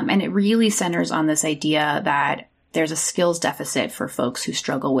 And it really centers on this idea that there's a skills deficit for folks who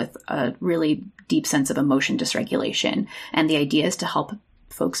struggle with a really deep sense of emotion dysregulation. And the idea is to help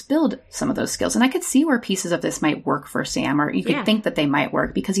folks build some of those skills. And I could see where pieces of this might work for Sam, or you could think that they might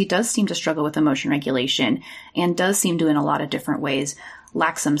work because he does seem to struggle with emotion regulation and does seem to, in a lot of different ways,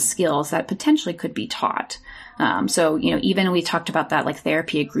 lack some skills that potentially could be taught. So, even we talked about that like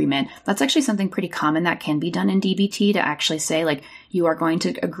therapy agreement, that's actually something pretty common that can be done in DBT to actually say like, you are going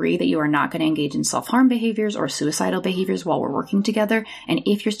to agree that you are not going to engage in self-harm behaviors or suicidal behaviors while we're working together. And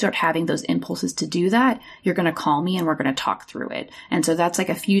if you start having those impulses to do that, you're going to call me and we're going to talk through it. And so that's like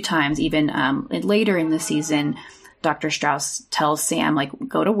a few times, even later in the season, Dr. Strauss tells Sam, like,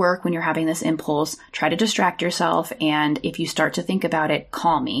 go to work when you're having this impulse, try to distract yourself. And if you start to think about it,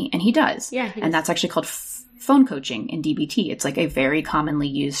 call me. And he does. Yeah. And that's actually called phone coaching in DBT. It's like a very commonly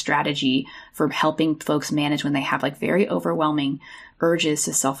used strategy for helping folks manage when they have like very overwhelming urges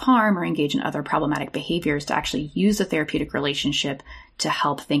to self-harm or engage in other problematic behaviors, to actually use a therapeutic relationship to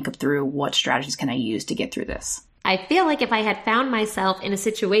help think through what strategies can I use to get through this. I feel like if I had found myself in a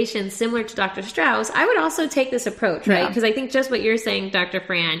situation similar to Dr. Strauss, I would also take this approach, right? Because I think just what you're saying, Dr.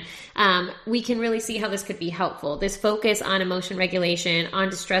 Fran, we can really see how this could be helpful. This focus on emotion regulation, on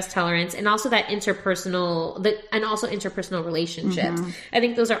distress tolerance, and also that interpersonal relationships. I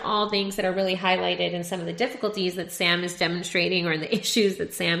think those are all things that are really highlighted in some of the difficulties that Sam is demonstrating or in the issues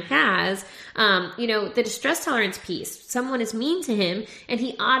that Sam has. The distress tolerance piece. Someone is mean to him and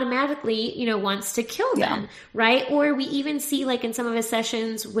he automatically, wants to kill them, right? Or we even see, like, in some of his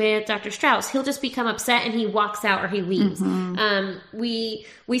sessions with Dr. Strauss, he'll just become upset and he walks out or he leaves.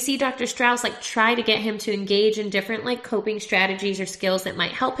 We see Dr. Strauss, like, try to get him to engage in different, like, coping strategies or skills that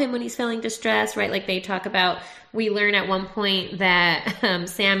might help him when he's feeling distressed, right? Like, they talk about, we learn at one point that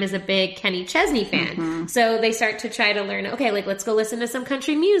Sam is a big Kenny Chesney fan. So they start to try to learn, okay, like, let's go listen to some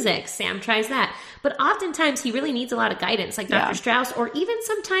country music. Sam tries that. But oftentimes he really needs a lot of guidance, like Dr. Strauss, or even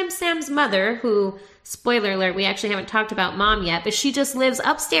sometimes Sam's mother, who, spoiler alert, we actually haven't talked about mom yet, but she just lives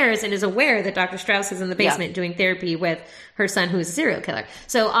upstairs and is aware that Dr. Strauss is in the basement doing therapy with her son, who's a serial killer.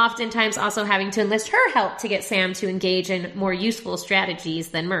 So oftentimes also having to enlist her help to get Sam to engage in more useful strategies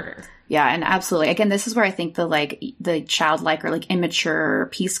than murder. Yeah, and absolutely. Again, this is where I think the childlike or, like, immature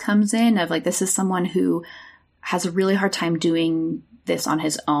piece comes in of, like, this is someone who has a really hard time doing this on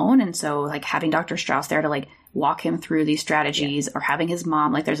his own. And so, like, having Dr. Strauss there to, like, walk him through these strategies, or having his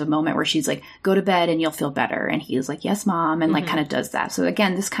mom, like, there's a moment where she's like, go to bed and you'll feel better. And he's like, yes, mom. And like, kind of does that. So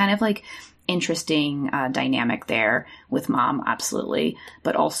again, this kind of, like, interesting dynamic there with mom, absolutely.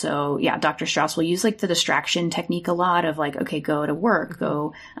 But also, Dr. Strauss will use, like, the distraction technique a lot of, like, okay, go to work,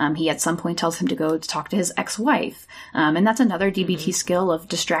 go. He at some point tells him to go to talk to his ex-wife. And that's another DBT skill of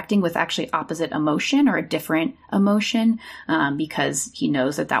distracting with actually opposite emotion or a different emotion, because he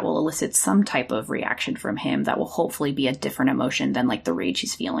knows that will elicit some type of reaction from him that will hopefully be a different emotion than, like, the rage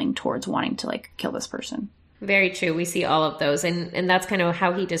he's feeling towards wanting to, like, kill this person. Very true. We see all of those. And that's kind of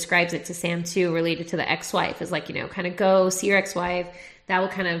how he describes it to Sam too, related to the ex-wife, is like, kind of go see your ex-wife. That will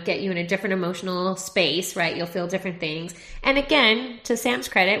kind of get you in a different emotional space, right? You'll feel different things. And again, to Sam's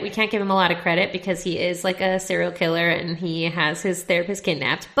credit, we can't give him a lot of credit because he is like a serial killer and he has his therapist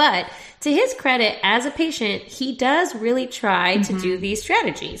kidnapped. But to his credit, as a patient, he does really try to do these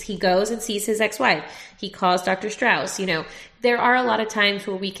strategies. He goes and sees his ex-wife. He calls Dr. Strauss. There are a lot of times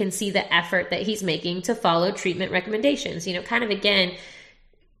where we can see the effort that he's making to follow treatment recommendations, kind of, again,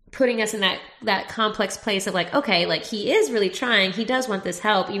 putting us in that complex place of, like, okay, like, he is really trying. He does want this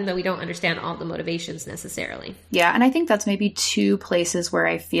help, even though we don't understand all the motivations necessarily. Yeah. And I think that's maybe two places where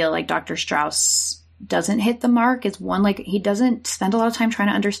I feel like Dr. Strauss doesn't hit the mark. Is one, like, he doesn't spend a lot of time trying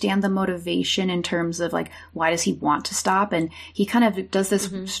to understand the motivation in terms of, like, why does he want to stop? And he kind of does this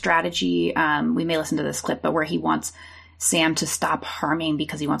strategy. We may listen to this clip, but where he wants Sam to stop harming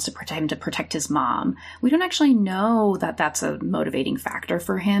because he wants to protect his mom. We don't actually know that that's a motivating factor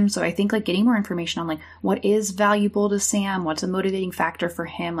for him. So I think, like, getting more information on, like, what is valuable to Sam, what's a motivating factor for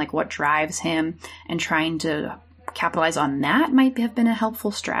him, like, what drives him, and trying to capitalize on that might have been a helpful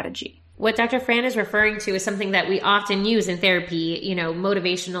strategy. What Dr. Fran is referring to is something that we often use in therapy,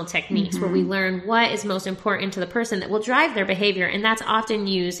 motivational techniques, where we learn what is most important to the person that will drive their behavior. And that's often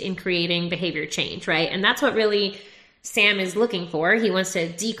used in creating behavior change, right? And that's what really Sam is looking for. He wants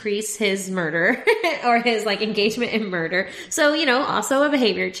to decrease his murder or his, like, engagement in murder. So, also a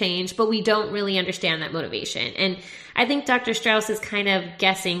behavior change, but we don't really understand that motivation. And I think Dr. Strauss is kind of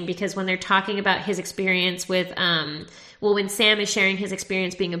guessing, because when they're talking about his experience with, when Sam is sharing his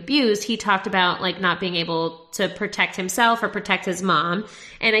experience being abused, he talked about, like, not being able to protect himself or protect his mom.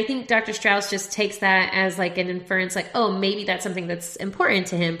 And I think Dr. Strauss just takes that as, like, an inference, like, oh, maybe that's something that's important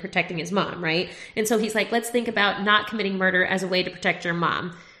to him, protecting his mom, right? And so he's like, let's think about not committing murder as a way to protect your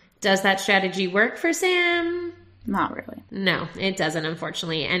mom. Does that strategy work for Sam? Not really. No, it doesn't,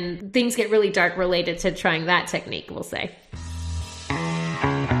 unfortunately. And things get really dark related to trying that technique, we'll say.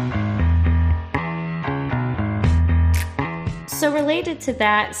 So related to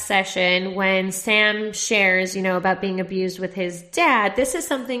that session, when Sam shares, about being abused with his dad, this is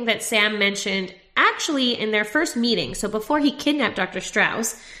something that Sam mentioned actually in their first meeting. So before he kidnapped Dr.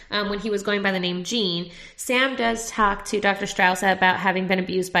 Strauss, when he was going by the name Gene, Sam does talk to Dr. Strauss about having been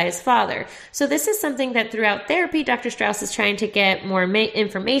abused by his father. So this is something that throughout therapy, Dr. Strauss is trying to get more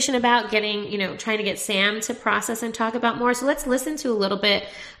information about, trying to get Sam to process and talk about more. So let's listen to a little bit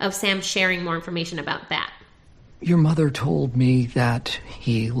of Sam sharing more information about that. Your mother told me that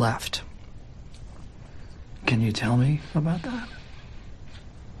he left. Can you tell me about that?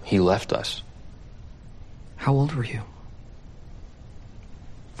 He left us. How old were you?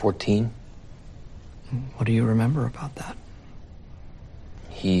 14. What do you remember about that?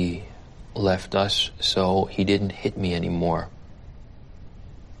 He left us, so he didn't hit me anymore.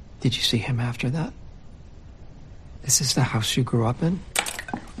 Did you see him after that? Is this the house you grew up in?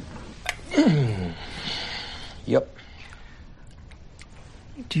 Yep.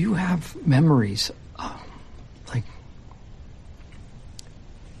 Do you have memories? Like,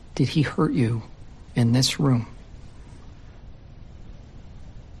 did he hurt you in this room?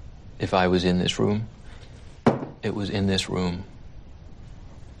 If I was in this room, it was in this room.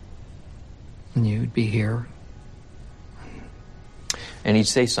 And you'd be here? And he'd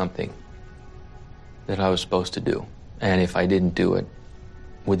say something that I was supposed to do. And if I didn't do it,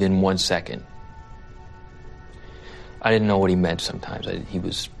 within 1 second, I didn't know what he meant sometimes.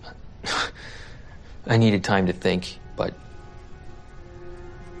 I needed time to think, but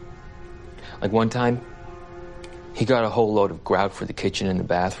like one time, he got a whole load of grout for the kitchen and the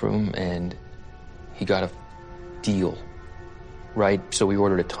bathroom, and he got a deal, right? So we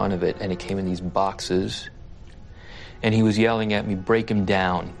ordered a ton of it, and it came in these boxes, and he was yelling at me, break him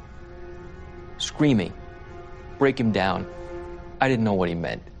down, screaming, break him down. I didn't know what he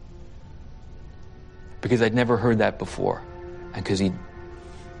meant, because I'd never heard that before, and because he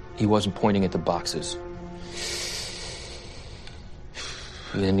wasn't pointing at the boxes.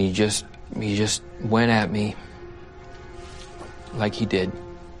 And he just went at me like he did.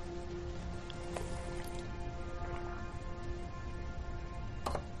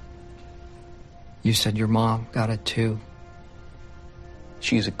 You said your mom got it too.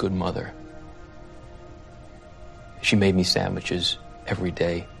 She's a good mother. She made me sandwiches every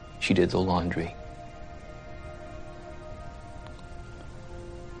day. She did the laundry.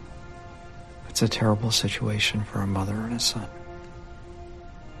 It's a terrible situation for a mother and a son.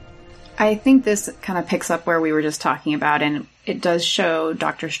 I think this kind of picks up where we were just talking about, and it does show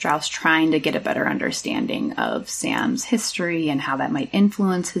Dr. Strauss trying to get a better understanding of Sam's history and how that might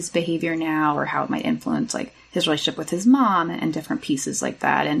influence his behavior now, or how it might influence like his relationship with his mom and different pieces like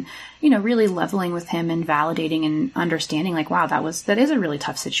that. And, you know, really leveling with him and validating and understanding like, wow, that is a really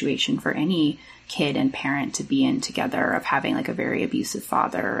tough situation for any kid and parent to be in together, of having like a very abusive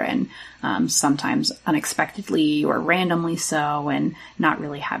father, and sometimes unexpectedly or randomly so, and not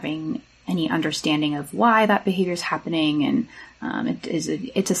really having any understanding of why that behavior is happening. And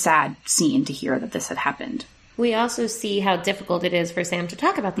it's a sad scene to hear that this had happened. We also see how difficult it is for Sam to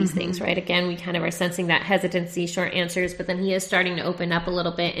talk about these things, right? Again, we kind of are sensing that hesitancy, short answers, but then he is starting to open up a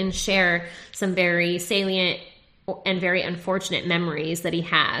little bit and share some very salient and very unfortunate memories that he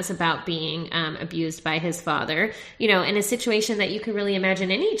has about being abused by his father, you know, in a situation that you could really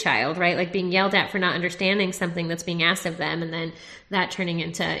imagine any child, right? Like being yelled at for not understanding something that's being asked of them, and then that turning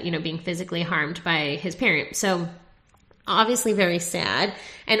into, you know, being physically harmed by his parent. So obviously very sad.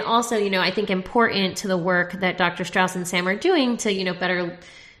 And also, you know, I think important to the work that Dr. Strauss and Sam are doing to, you know, better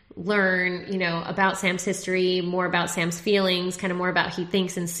learn, you know, about Sam's history, more about Sam's feelings, kind of more about he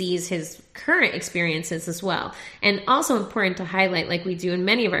thinks and sees his current experiences as well. And also important to highlight, like we do in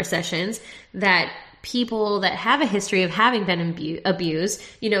many of our sessions, that people that have a history of having been abused,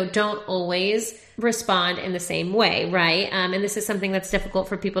 you know, don't always respond in the same way, right? And this is something that's difficult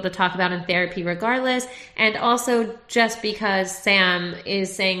for people to talk about in therapy regardless. And also, just because Sam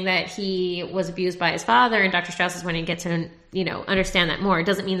is saying that he was abused by his father and Dr. Strauss is wanting to get to, you know, understand that more,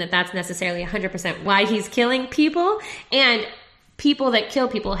 doesn't mean that that's necessarily 100% why he's killing people. And people that kill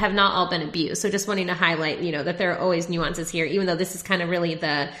people have not all been abused. So just wanting to highlight, you know, that there are always nuances here, even though this is kind of really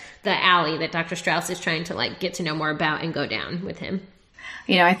the alley that Dr. Strauss is trying to like get to know more about and go down with him.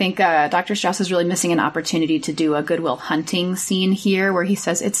 You know, I think Dr. Strauss is really missing an opportunity to do a Good Will Hunting scene here where he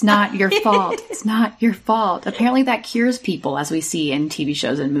says, it's not your fault. It's not your fault. Apparently that cures people, as we see in TV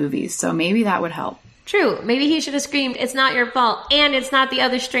shows and movies. So maybe that would help. True. Maybe he should have screamed, it's not your fault. And it's not the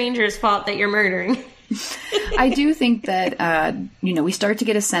other stranger's fault that you're murdering. I do think that, you know, we start to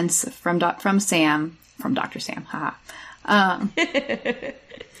get a sense from Dr. Sam,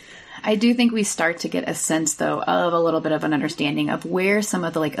 I do think we start to get a sense, though, of a little bit of an understanding of where some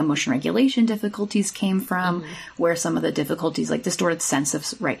of the, like, emotion regulation difficulties came from, where some of the difficulties, like distorted sense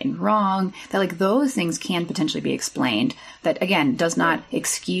of right and wrong, that, like, those things can potentially be explained. That, again, does not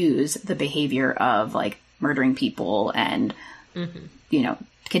excuse the behavior of, like, murdering people and, you know,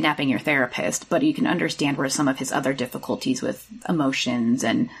 kidnapping your therapist, but you can understand where some of his other difficulties with emotions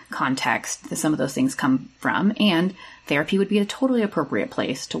and context, that some of those things come from. And therapy would be a totally appropriate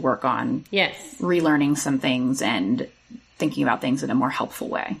place to work on relearning some things and thinking about things in a more helpful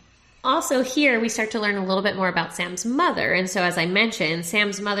way. Also here, we start to learn a little bit more about Sam's mother. And so as I mentioned,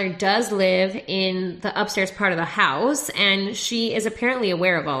 Sam's mother does live in the upstairs part of the house, and she is apparently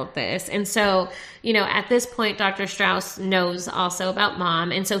aware of all of this. And so, at this point, Dr. Strauss knows also about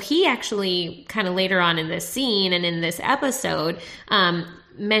Mom. And so he actually kind of later on in this scene and in this episode,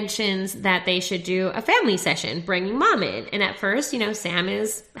 mentions that they should do a family session, bringing Mom in. And at first, Sam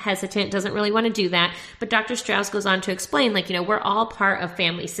is hesitant, doesn't really want to do that. But Dr. Strauss goes on to explain, we're all part of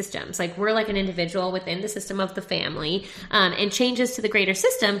family systems. We're like an individual within the system of the family. And changes to the greater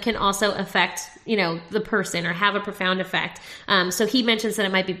system can also affect, the person or have a profound effect. So he mentions that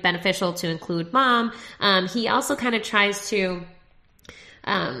it might be beneficial to include Mom. He also kind of tries to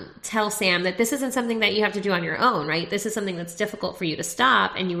tell Sam that this isn't something that you have to do on your own, right? This is something that's difficult for you to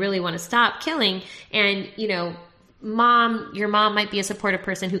stop, and you really want to stop killing. And, your mom might be a supportive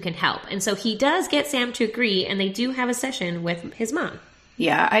person who can help. And so he does get Sam to agree, and they do have a session with his mom.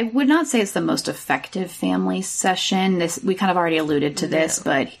 Yeah, I would not say it's the most effective family session. We kind of already alluded to this,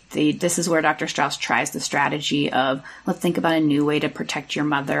 but this is where Dr. Strauss tries the strategy of, let's think about a new way to protect your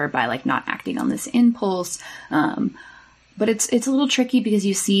mother by not acting on this impulse. But it's a little tricky because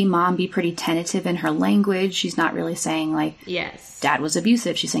you see Mom be pretty tentative in her language. She's not really saying yes, Dad was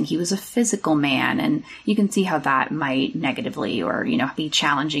abusive. She's saying he was a physical man. And you can see how that might negatively or, be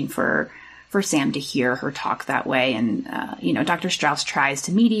challenging for Sam to hear her talk that way. And, Dr. Strauss tries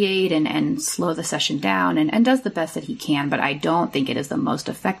to mediate and slow the session down and does the best that he can. But I don't think it is the most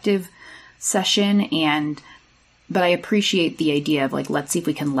effective session. But I appreciate the idea of let's see if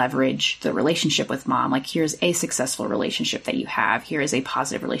we can leverage the relationship with Mom. Here's a successful relationship that you have. Here is a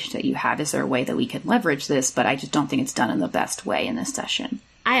positive relationship that you have. Is there a way that we can leverage this? But I just don't think it's done in the best way in this session.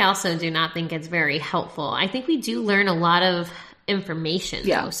 I also do not think it's very helpful. I think we do learn a lot of information,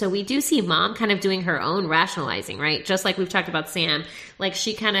 though. So we do see Mom kind of doing her own rationalizing, right? Just like we've talked about Sam.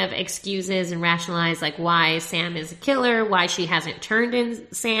 She kind of excuses and rationalizes why Sam is a killer, why she hasn't turned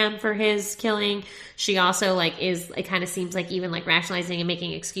in Sam for his killing. She also it kind of seems even rationalizing and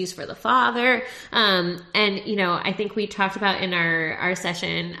making excuse for the father. And I think we talked about in our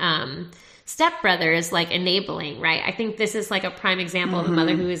session, stepbrothers enabling, right? I think this is a prime example of a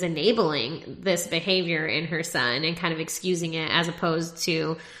mother who is enabling this behavior in her son and kind of excusing it as opposed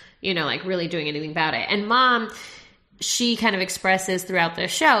to, really doing anything about it. And Mom, she kind of expresses throughout the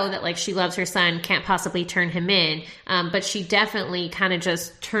show that she loves her son, can't possibly turn him in. But she definitely kind of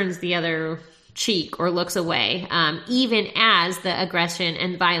just turns the other cheek or looks away, even as the aggression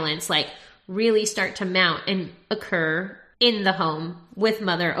and violence really start to mount and occur in the home with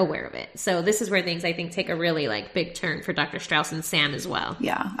Mother aware of it. So this is where things I think take a really big turn for Dr. Strauss and Sam as well.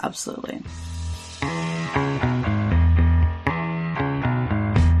 Yeah, absolutely.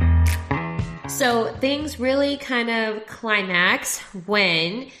 So things really kind of climax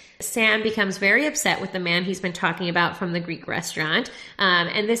when Sam becomes very upset with the man he's been talking about from the Greek restaurant.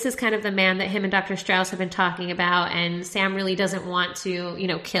 And this is kind of the man that him and Dr. Strauss have been talking about, and Sam really doesn't want to,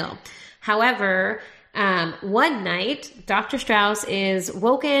 kill. However, one night, Dr. Strauss is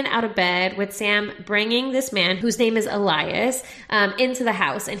woken out of bed with Sam bringing this man, whose name is Elias, into the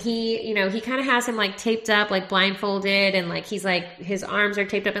house. And he kind of has him taped up, blindfolded, and his arms are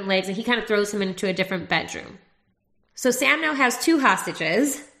taped up and legs, and he kind of throws him into a different bedroom. So Sam now has two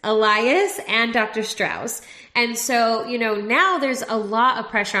hostages, Elias and Dr. Strauss. And so, now there's a lot of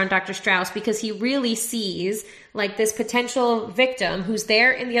pressure on Dr. Strauss because he really sees this potential victim who's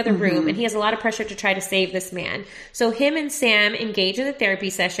there in the other room, and he has a lot of pressure to try to save this man. So him and Sam engage in a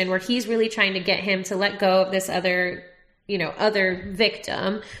therapy session where he's really trying to get him to let go of this other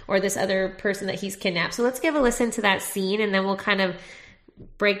victim or this other person that he's kidnapped. So let's give a listen to that scene, and then we'll kind of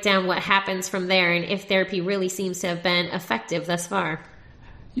break down what happens from there and if therapy really seems to have been effective thus far.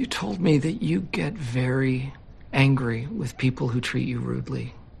 You told me that you get very angry with people who treat you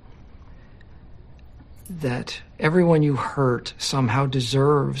rudely. That everyone you hurt somehow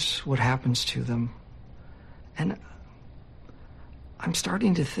deserves what happens to them. And I'm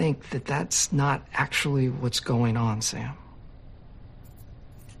starting to think that that's not actually what's going on, Sam.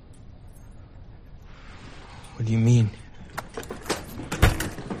 What do you mean?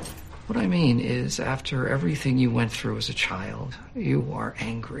 What I mean is, after everything you went through as a child, you are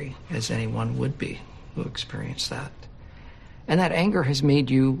angry, as anyone would be who experienced that. And that anger has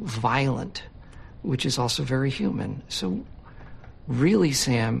made you violent, which is also very human. So really,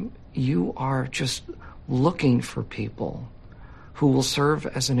 Sam, you are just looking for people who will serve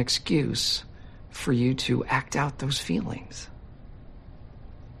as an excuse for you to act out those feelings.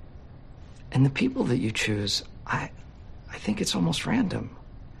 And the people that you choose, I think it's almost random.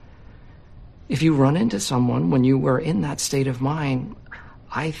 If you run into someone when you were in that state of mind,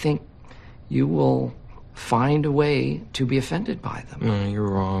 I think you will find a way to be offended by them. No, you're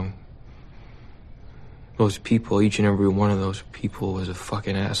wrong. Those people, each and every one of those people was a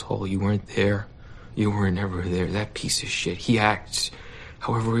fucking asshole. You weren't there. You were never there. That piece of shit. He acts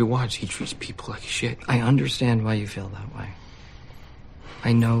however he wants. He treats people like shit. I understand why you feel that way.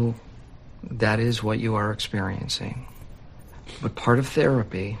 I know that is what you are experiencing. But part of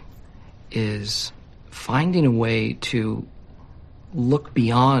therapy is finding a way to look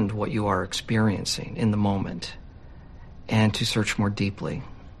beyond what you are experiencing in the moment and to search more deeply.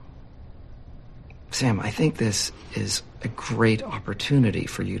 Sam, I think this is a great opportunity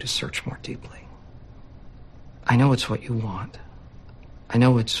for you to search more deeply. I know it's what you want. I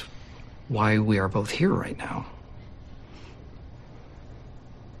know it's why we are both here right now.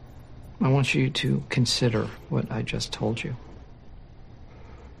 I want you to consider what I just told you.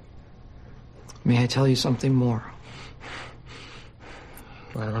 May I tell you something more?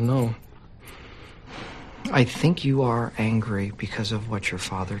 I don't know. I think you are angry because of what your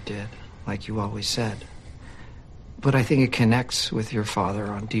father did, like you always said. But I think it connects with your father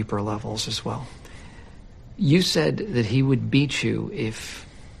on deeper levels as well. You said that he would beat you if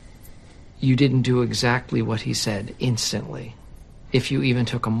you didn't do exactly what he said instantly, if you even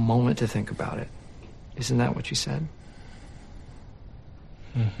took a moment to think about it. Isn't that what you said?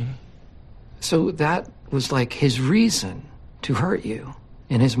 Mm-hmm. So that was like his reason to hurt you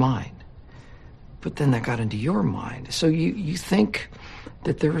in his mind. But then that got into your mind. So you think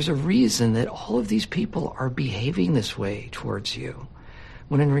that there is a reason that all of these people are behaving this way towards you,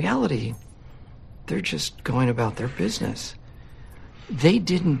 when in reality, they're just going about their business. They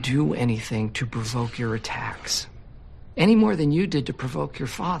didn't do anything to provoke your attacks, any more than you did to provoke your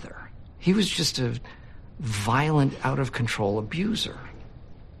father. He was just a violent, out-of-control abuser.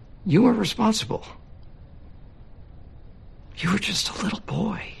 You were responsible. You were just a little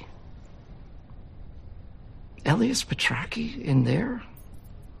boy. Elias Petracchi in there,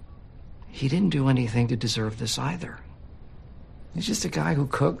 he didn't do anything to deserve this either. He's just a guy who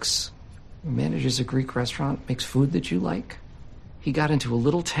cooks, manages a Greek restaurant, makes food that you like. He got into a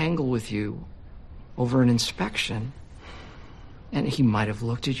little tangle with you over an inspection, and he might have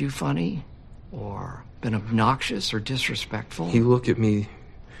looked at you funny or been obnoxious or disrespectful. He looked at me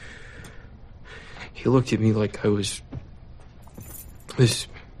like I was this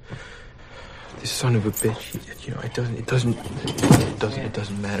son of a bitch. You know, it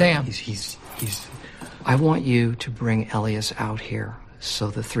doesn't matter. Sam. He's I want you to bring Elias out here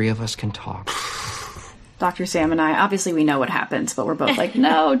so the three of us can talk. Dr. Sam and I, obviously we know what happens, but we're both like,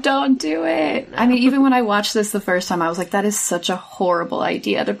 no, don't do it. I mean, even when I watched this the first time, I was like, that is such a horrible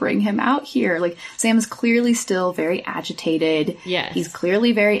idea to bring him out here. Like, Sam is clearly still very agitated. Yes. He's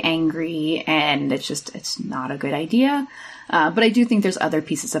clearly very angry, and it's not a good idea. But I do think there's other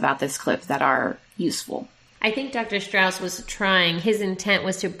pieces about this clip that are useful. I think Dr. Strauss was trying, his intent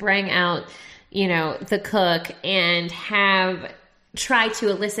was to bring out, the cook and try to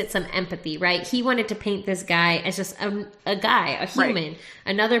elicit some empathy, right? He wanted to paint this guy as just a guy, a human, right.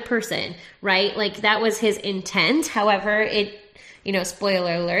 Another person, right? Like, that was his intent. However, it,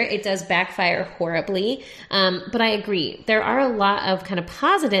 spoiler alert, it does backfire horribly. But I agree. There are a lot of kind of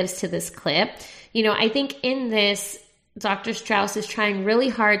positives to this clip. I think in this, Dr. Strauss is trying really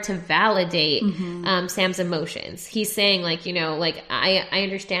hard to validate Sam's emotions. He's saying, I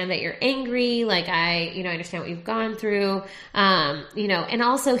understand that you're angry. I understand what you've gone through. And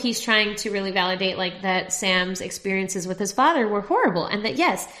also he's trying to really validate, that Sam's experiences with his father were horrible. And that,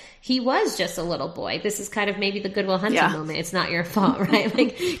 yes, he was just a little boy. This is kind of maybe the Good Will Hunting moment. It's not your fault,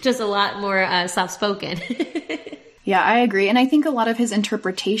 right? Just a lot more soft-spoken. Yeah, I agree. And I think a lot of his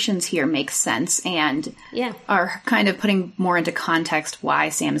interpretations here make sense and are kind of putting more into context why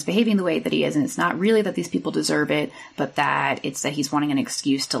Sam is behaving the way that he is. And it's not really that these people deserve it, but that it's that he's wanting an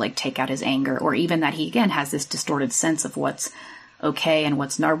excuse to take out his anger, or even that he, again, has this distorted sense of what's okay and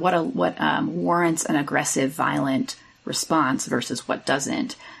what's not, what warrants an aggressive, violent response versus what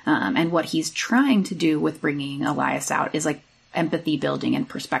doesn't. And what he's trying to do with bringing Elias out is empathy building and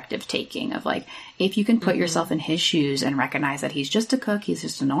perspective taking of if you can put yourself in his shoes and recognize that he's just a cook, he's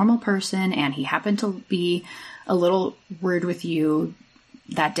just a normal person, and he happened to be a little rude with you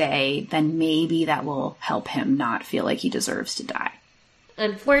that day, then maybe that will help him not feel like he deserves to die.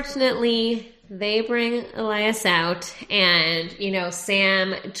 Unfortunately, they bring Elias out, and,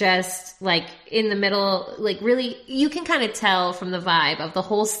 Sam just, in the middle, really, you can kind of tell from the vibe of the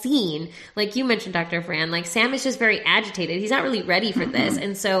whole scene, you mentioned, Dr. Fran, Sam is just very agitated. He's not really ready for this.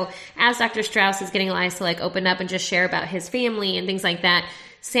 And so as Dr. Strauss is getting Elias to, open up and just share about his family and things like that,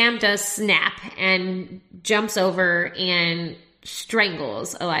 Sam does snap and jumps over and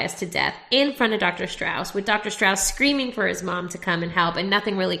strangles Elias to death in front of Dr. Strauss, with Dr. Strauss screaming for his mom to come and help, and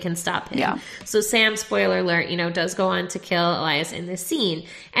nothing really can stop him. Yeah. So Sam, spoiler alert, does go on to kill Elias in this scene.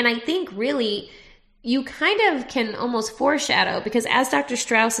 And I think really you kind of can almost foreshadow, because as Dr.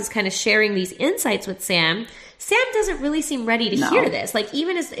 Strauss is kind of sharing these insights with Sam doesn't really seem ready to hear this. Like,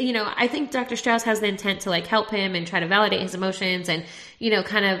 even as, I think Dr. Strauss has the intent to, like, help him and try to validate his emotions and,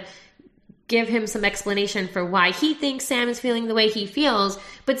 kind of give him some explanation for why he thinks Sam is feeling the way he feels.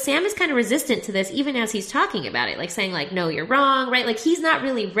 But Sam is kind of resistant to this, even as he's talking about it, like saying, like, no, you're wrong, right? Like, he's not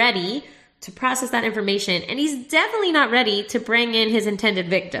really ready to process that information, and he's definitely not ready to bring in his intended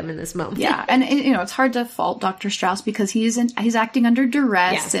victim in this moment. Yeah, and it's hard to fault Dr. Strauss because he's acting under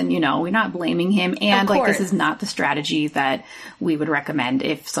duress, and we're not blaming him, and like, this is not the strategy that we would recommend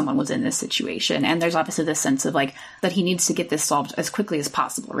if someone was in this situation. And there's obviously this sense of like that he needs to get this solved as quickly as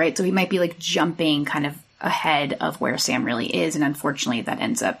possible, right? So he might be like jumping kind of ahead of where Sam really is, and unfortunately that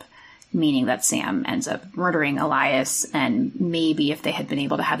ends up meaning that Sam ends up murdering Elias. And maybe if they had been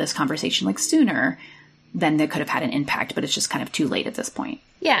able to have this conversation like sooner, then they could have had an impact, but it's just kind of too late at this point.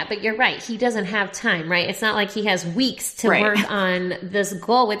 Yeah, but you're right. He doesn't have time, right? It's not like he has weeks to work on this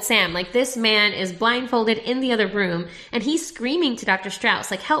goal with Sam. Like, this man is blindfolded in the other room, and he's screaming to Dr.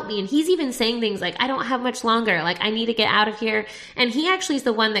 Strauss, like, help me. And he's even saying things like, I don't have much longer. Like, I need to get out of here. And he actually is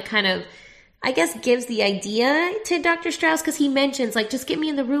the one that kind of, I guess, gives the idea to Dr. Strauss, because he mentions, like, just get me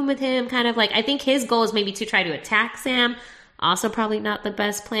in the room with him, kind of like, I think his goal is maybe to try to attack Sam. Also probably not the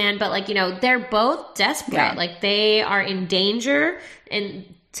best plan, but like, they're both desperate. Yeah. Like, they are in danger, and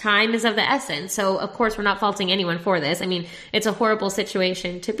time is of the essence. So of course we're not faulting anyone for this. I mean, it's a horrible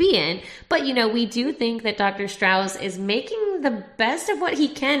situation to be in, but we do think that Dr. Strauss is making the best of what he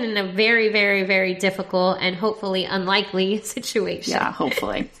can in a very, very, very difficult and hopefully unlikely situation. Yeah,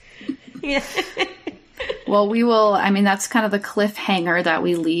 hopefully. Yeah. Well, that's kind of the cliffhanger that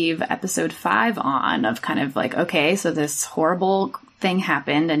we leave episode 5 on, of kind of like, okay, so this horrible thing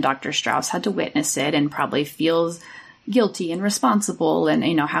happened and Dr. Strauss had to witness it and probably feels guilty and responsible,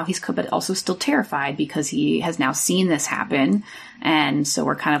 and how he's but also still terrified because he has now seen this happen. And so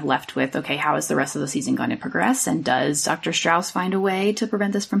we're kind of left with, okay, how is the rest of the season going to progress? And does Dr. Strauss find a way to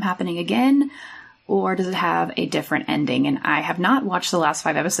prevent this from happening again? Or does it have a different ending? And I have not watched the last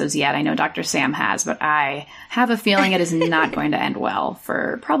 5 episodes yet. I know Dr. Sam has, but I have a feeling it is not going to end well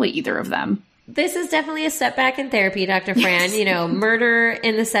for probably either of them. This is definitely a setback in therapy, Dr. Fran. Yes. Murder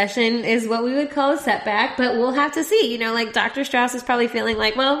in the session is what we would call a setback, but we'll have to see. Like, Dr. Strauss is probably feeling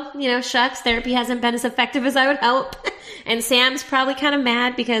like, well, shucks, therapy hasn't been as effective as I would hope. And Sam's probably kind of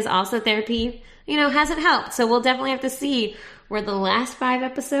mad because also therapy, hasn't helped. So we'll definitely have to see where the last 5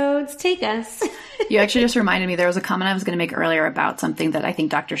 episodes take us. You actually just reminded me, there was a comment I was going to make earlier about something that I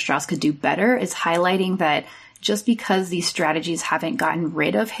think Dr. Strauss could do better, is highlighting that just because these strategies haven't gotten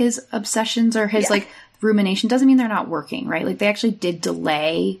rid of his obsessions or his rumination doesn't mean they're not working, right? Like, they actually did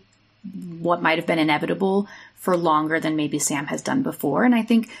delay what might have been inevitable for longer than maybe Sam has done before. And I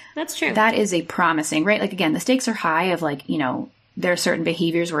think that's true. That is a promising, right? Like, again, the stakes are high of like, there are certain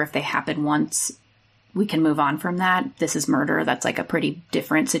behaviors where if they happen once, we can move on from that. This is murder. That's like a pretty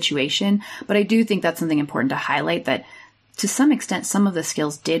different situation. But I do think that's something important to highlight, that to some extent, some of the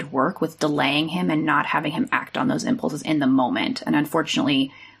skills did work with delaying him and not having him act on those impulses in the moment. And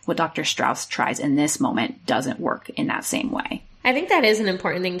unfortunately, what Dr. Strauss tries in this moment doesn't work in that same way. I think that is an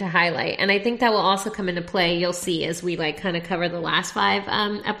important thing to highlight. And I think that will also come into play, you'll see, as we kind of cover the last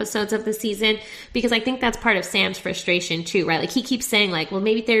 5 episodes of the season, because I think that's part of Sam's frustration too, right? Like, he keeps saying like, well,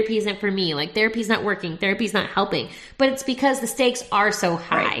 maybe therapy isn't for me. Like, therapy's not working. Therapy's not helping. But it's because the stakes are so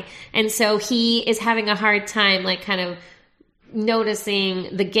high. Right. And so he is having a hard time, like, kind of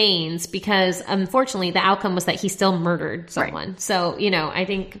noticing the gains, because unfortunately the outcome was that he still murdered someone. Right. So, I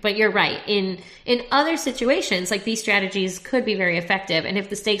think, but you're right. In other situations, like, these strategies could be very effective. And if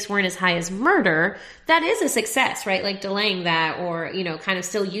the stakes weren't as high as murder, that is a success, right? Like, delaying that, or, kind of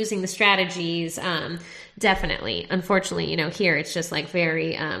still using the strategies. Definitely. Unfortunately, here it's just like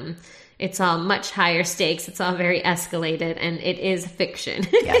very, it's all much higher stakes. It's all very escalated, and it is fiction.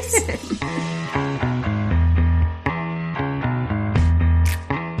 Yes.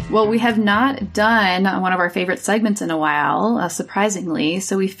 Well, we have not done one of our favorite segments in a while, surprisingly,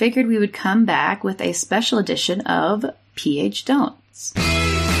 so we figured we would come back with a special edition of PH Don'ts.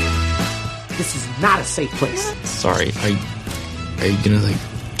 This is not a safe place. Sorry, are you gonna,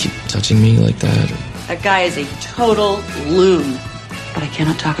 keep touching me like that? That guy is a total loon. But I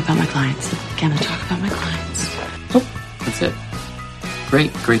cannot talk about my clients. Cannot talk about my clients. Oh, that's it.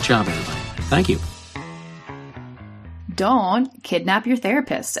 Great job, everybody. Thank you. Don't kidnap your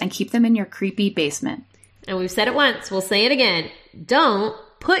therapists and keep them in your creepy basement. And we've said it once, we'll say it again. Don't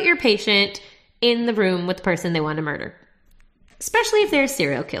put your patient in the room with the person they want to murder. Especially if they're a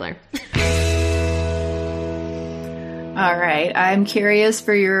serial killer. All right. I'm curious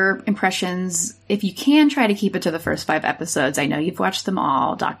for your impressions. If you can try to keep it to the first 5 episodes, I know you've watched them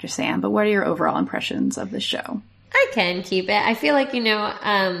all, Dr. Sam, but what are your overall impressions of the show? I can keep it. I feel like,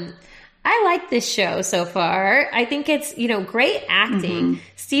 I like this show so far. I think it's, great acting.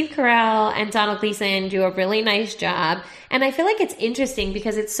 Steve Carell and Donald Gleason do a really nice job. And I feel like it's interesting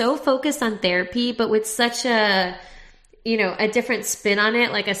because it's so focused on therapy, but with such a different spin on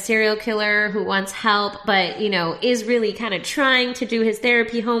it, like a serial killer who wants help, but, is really kind of trying to do his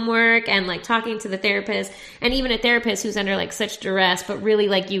therapy homework and like talking to the therapist, and even a therapist who's under like such duress, but really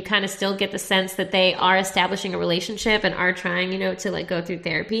like you kind of still get the sense that they are establishing a relationship and are trying, to like go through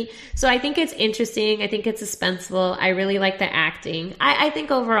therapy. So I think it's interesting. I think it's suspenseful. I really like the acting. I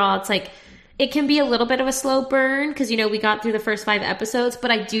think overall it's like, it can be a little bit of a slow burn because, we got through the first 5 episodes, but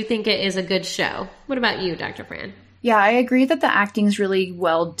I do think it is a good show. What about you, Dr. Fran? Yeah, I agree that the acting's really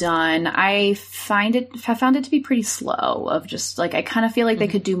well done. I found it to be pretty slow of just like, I kind of feel like they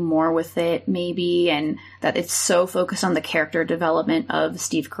could do more with it maybe, and that it's so focused on the character development of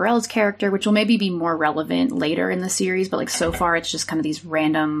Steve Carell's character, which will maybe be more relevant later in the series, but like so far it's just kind of these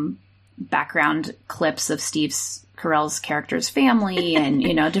random background clips of Steve Carell's character's family and,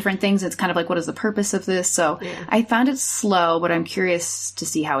 different things. It's kind of like, what is the purpose of this? So yeah. I found it slow, but I'm curious to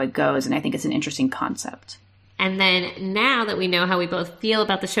see how it goes, and I think it's an interesting concept. And then now that we know how we both feel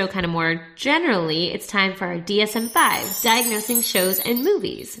about the show kind of more generally, it's time for our DSM-5, diagnosing shows and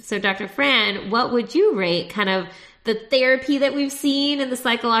movies. So Dr. Fran, what would you rate kind of the therapy that we've seen and the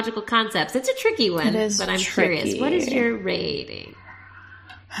psychological concepts? It's a tricky one, but I'm curious. What is your rating?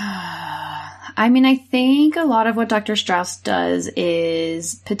 I mean, I think a lot of what Dr. Strauss does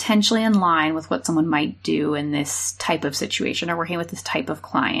is potentially in line with what someone might do in this type of situation or working with this type of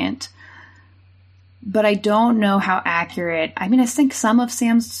client. But I don't know how accurate. I mean, I think some of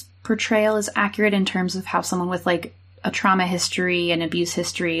Sam's portrayal is accurate in terms of how someone with like a trauma history and abuse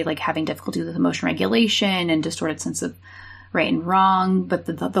history, like having difficulty with emotion regulation and distorted sense of right and wrong. But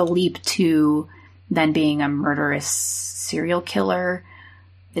the leap to then being a murderous serial killer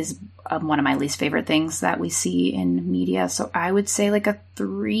is one of my least favorite things that we see in media. So I would say like a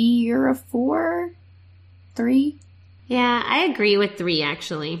 3 or a 4. 3. Yeah, I agree with 3,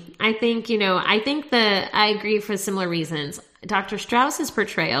 actually. I think, I agree for similar reasons. Dr. Strauss's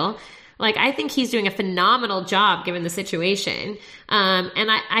portrayal, I think he's doing a phenomenal job given the situation.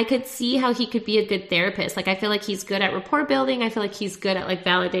 And I could see how he could be a good therapist. I feel like he's good at rapport building. I feel like he's good at,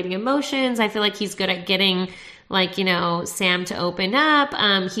 validating emotions. I feel like he's good at getting, Sam to open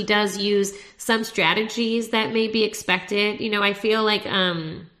up. He does use some strategies that may be expected. I feel like,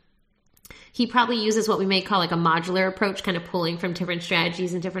 he probably uses what we may call a modular approach, kind of pulling from different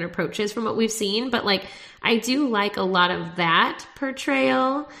strategies and different approaches from what we've seen. But I do like a lot of that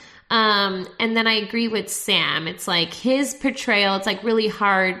portrayal. And then I agree with Sam. It's his portrayal, it's really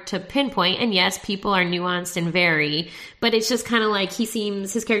hard to pinpoint. And yes, people are nuanced and vary, but it's just kind of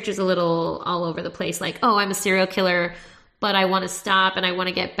his character's a little all over the place. Oh, I'm a serial killer, but I want to stop and I want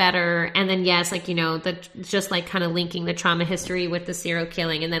to get better. And then yes, kind of linking the trauma history with the serial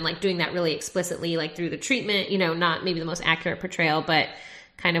killing, and then doing that really explicitly, through the treatment, not maybe the most accurate portrayal, but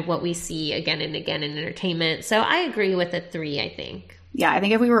kind of what we see again and again in entertainment. So I agree with a 3, I think. Yeah, I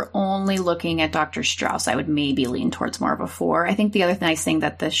think if we were only looking at Dr. Strauss, I would maybe lean towards more of a 4. I think the other nice thing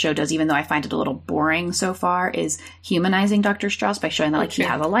that the show does, even though I find it a little boring so far, is humanizing Dr. Strauss by showing that he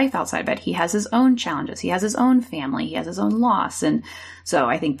has a life outside of it. He has his own challenges. He has his own family. He has his own loss. And so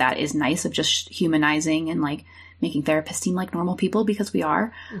I think that is nice of just humanizing and making therapists seem like normal people, because we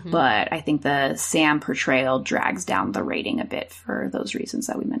are. Mm-hmm. But I think the Sam portrayal drags down the rating a bit for those reasons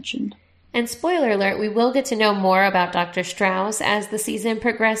that we mentioned. And spoiler alert, we will get to know more about Dr. Strauss as the season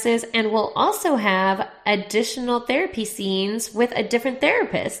progresses, and we'll also have additional therapy scenes with a different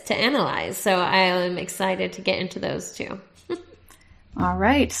therapist to analyze. So I am excited to get into those too. All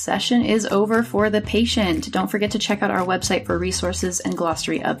right, session is over for the patient. Don't forget to check out our website for resources and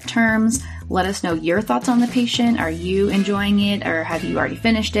glossary of terms. Let us know your thoughts on the patient. Are you enjoying it, or have you already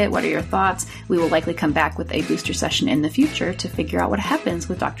finished it? What are your thoughts? We will likely come back with a booster session in the future to figure out what happens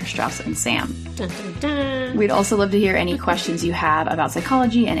with Dr. Strauss and Sam. Dun, dun, dun. We'd also love to hear any questions you have about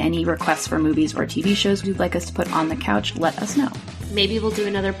psychology, and any requests for movies or TV shows you'd like us to put on the couch. Let us know. Maybe we'll do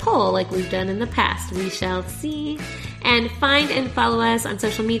another poll like we've done in the past. We shall see. And find and follow us on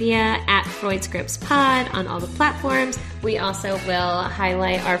social media at Freud Scripts Pod on all the platforms. We also will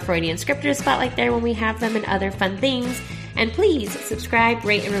highlight our Freudian scripters spotlight there when we have them, and other fun things. And please subscribe,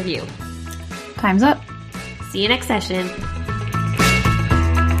 rate, and review. Time's up. See you next session.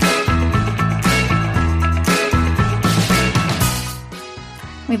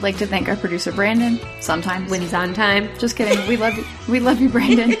 We'd like to thank our producer, Brandon. Sometimes. When he's on time. Just kidding. We love you. We love you,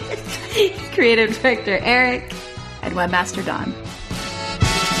 Brandon. Creative director, Eric. And webmaster, Don.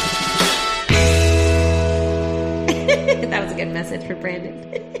 That was a good message for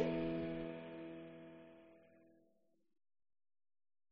Brandon.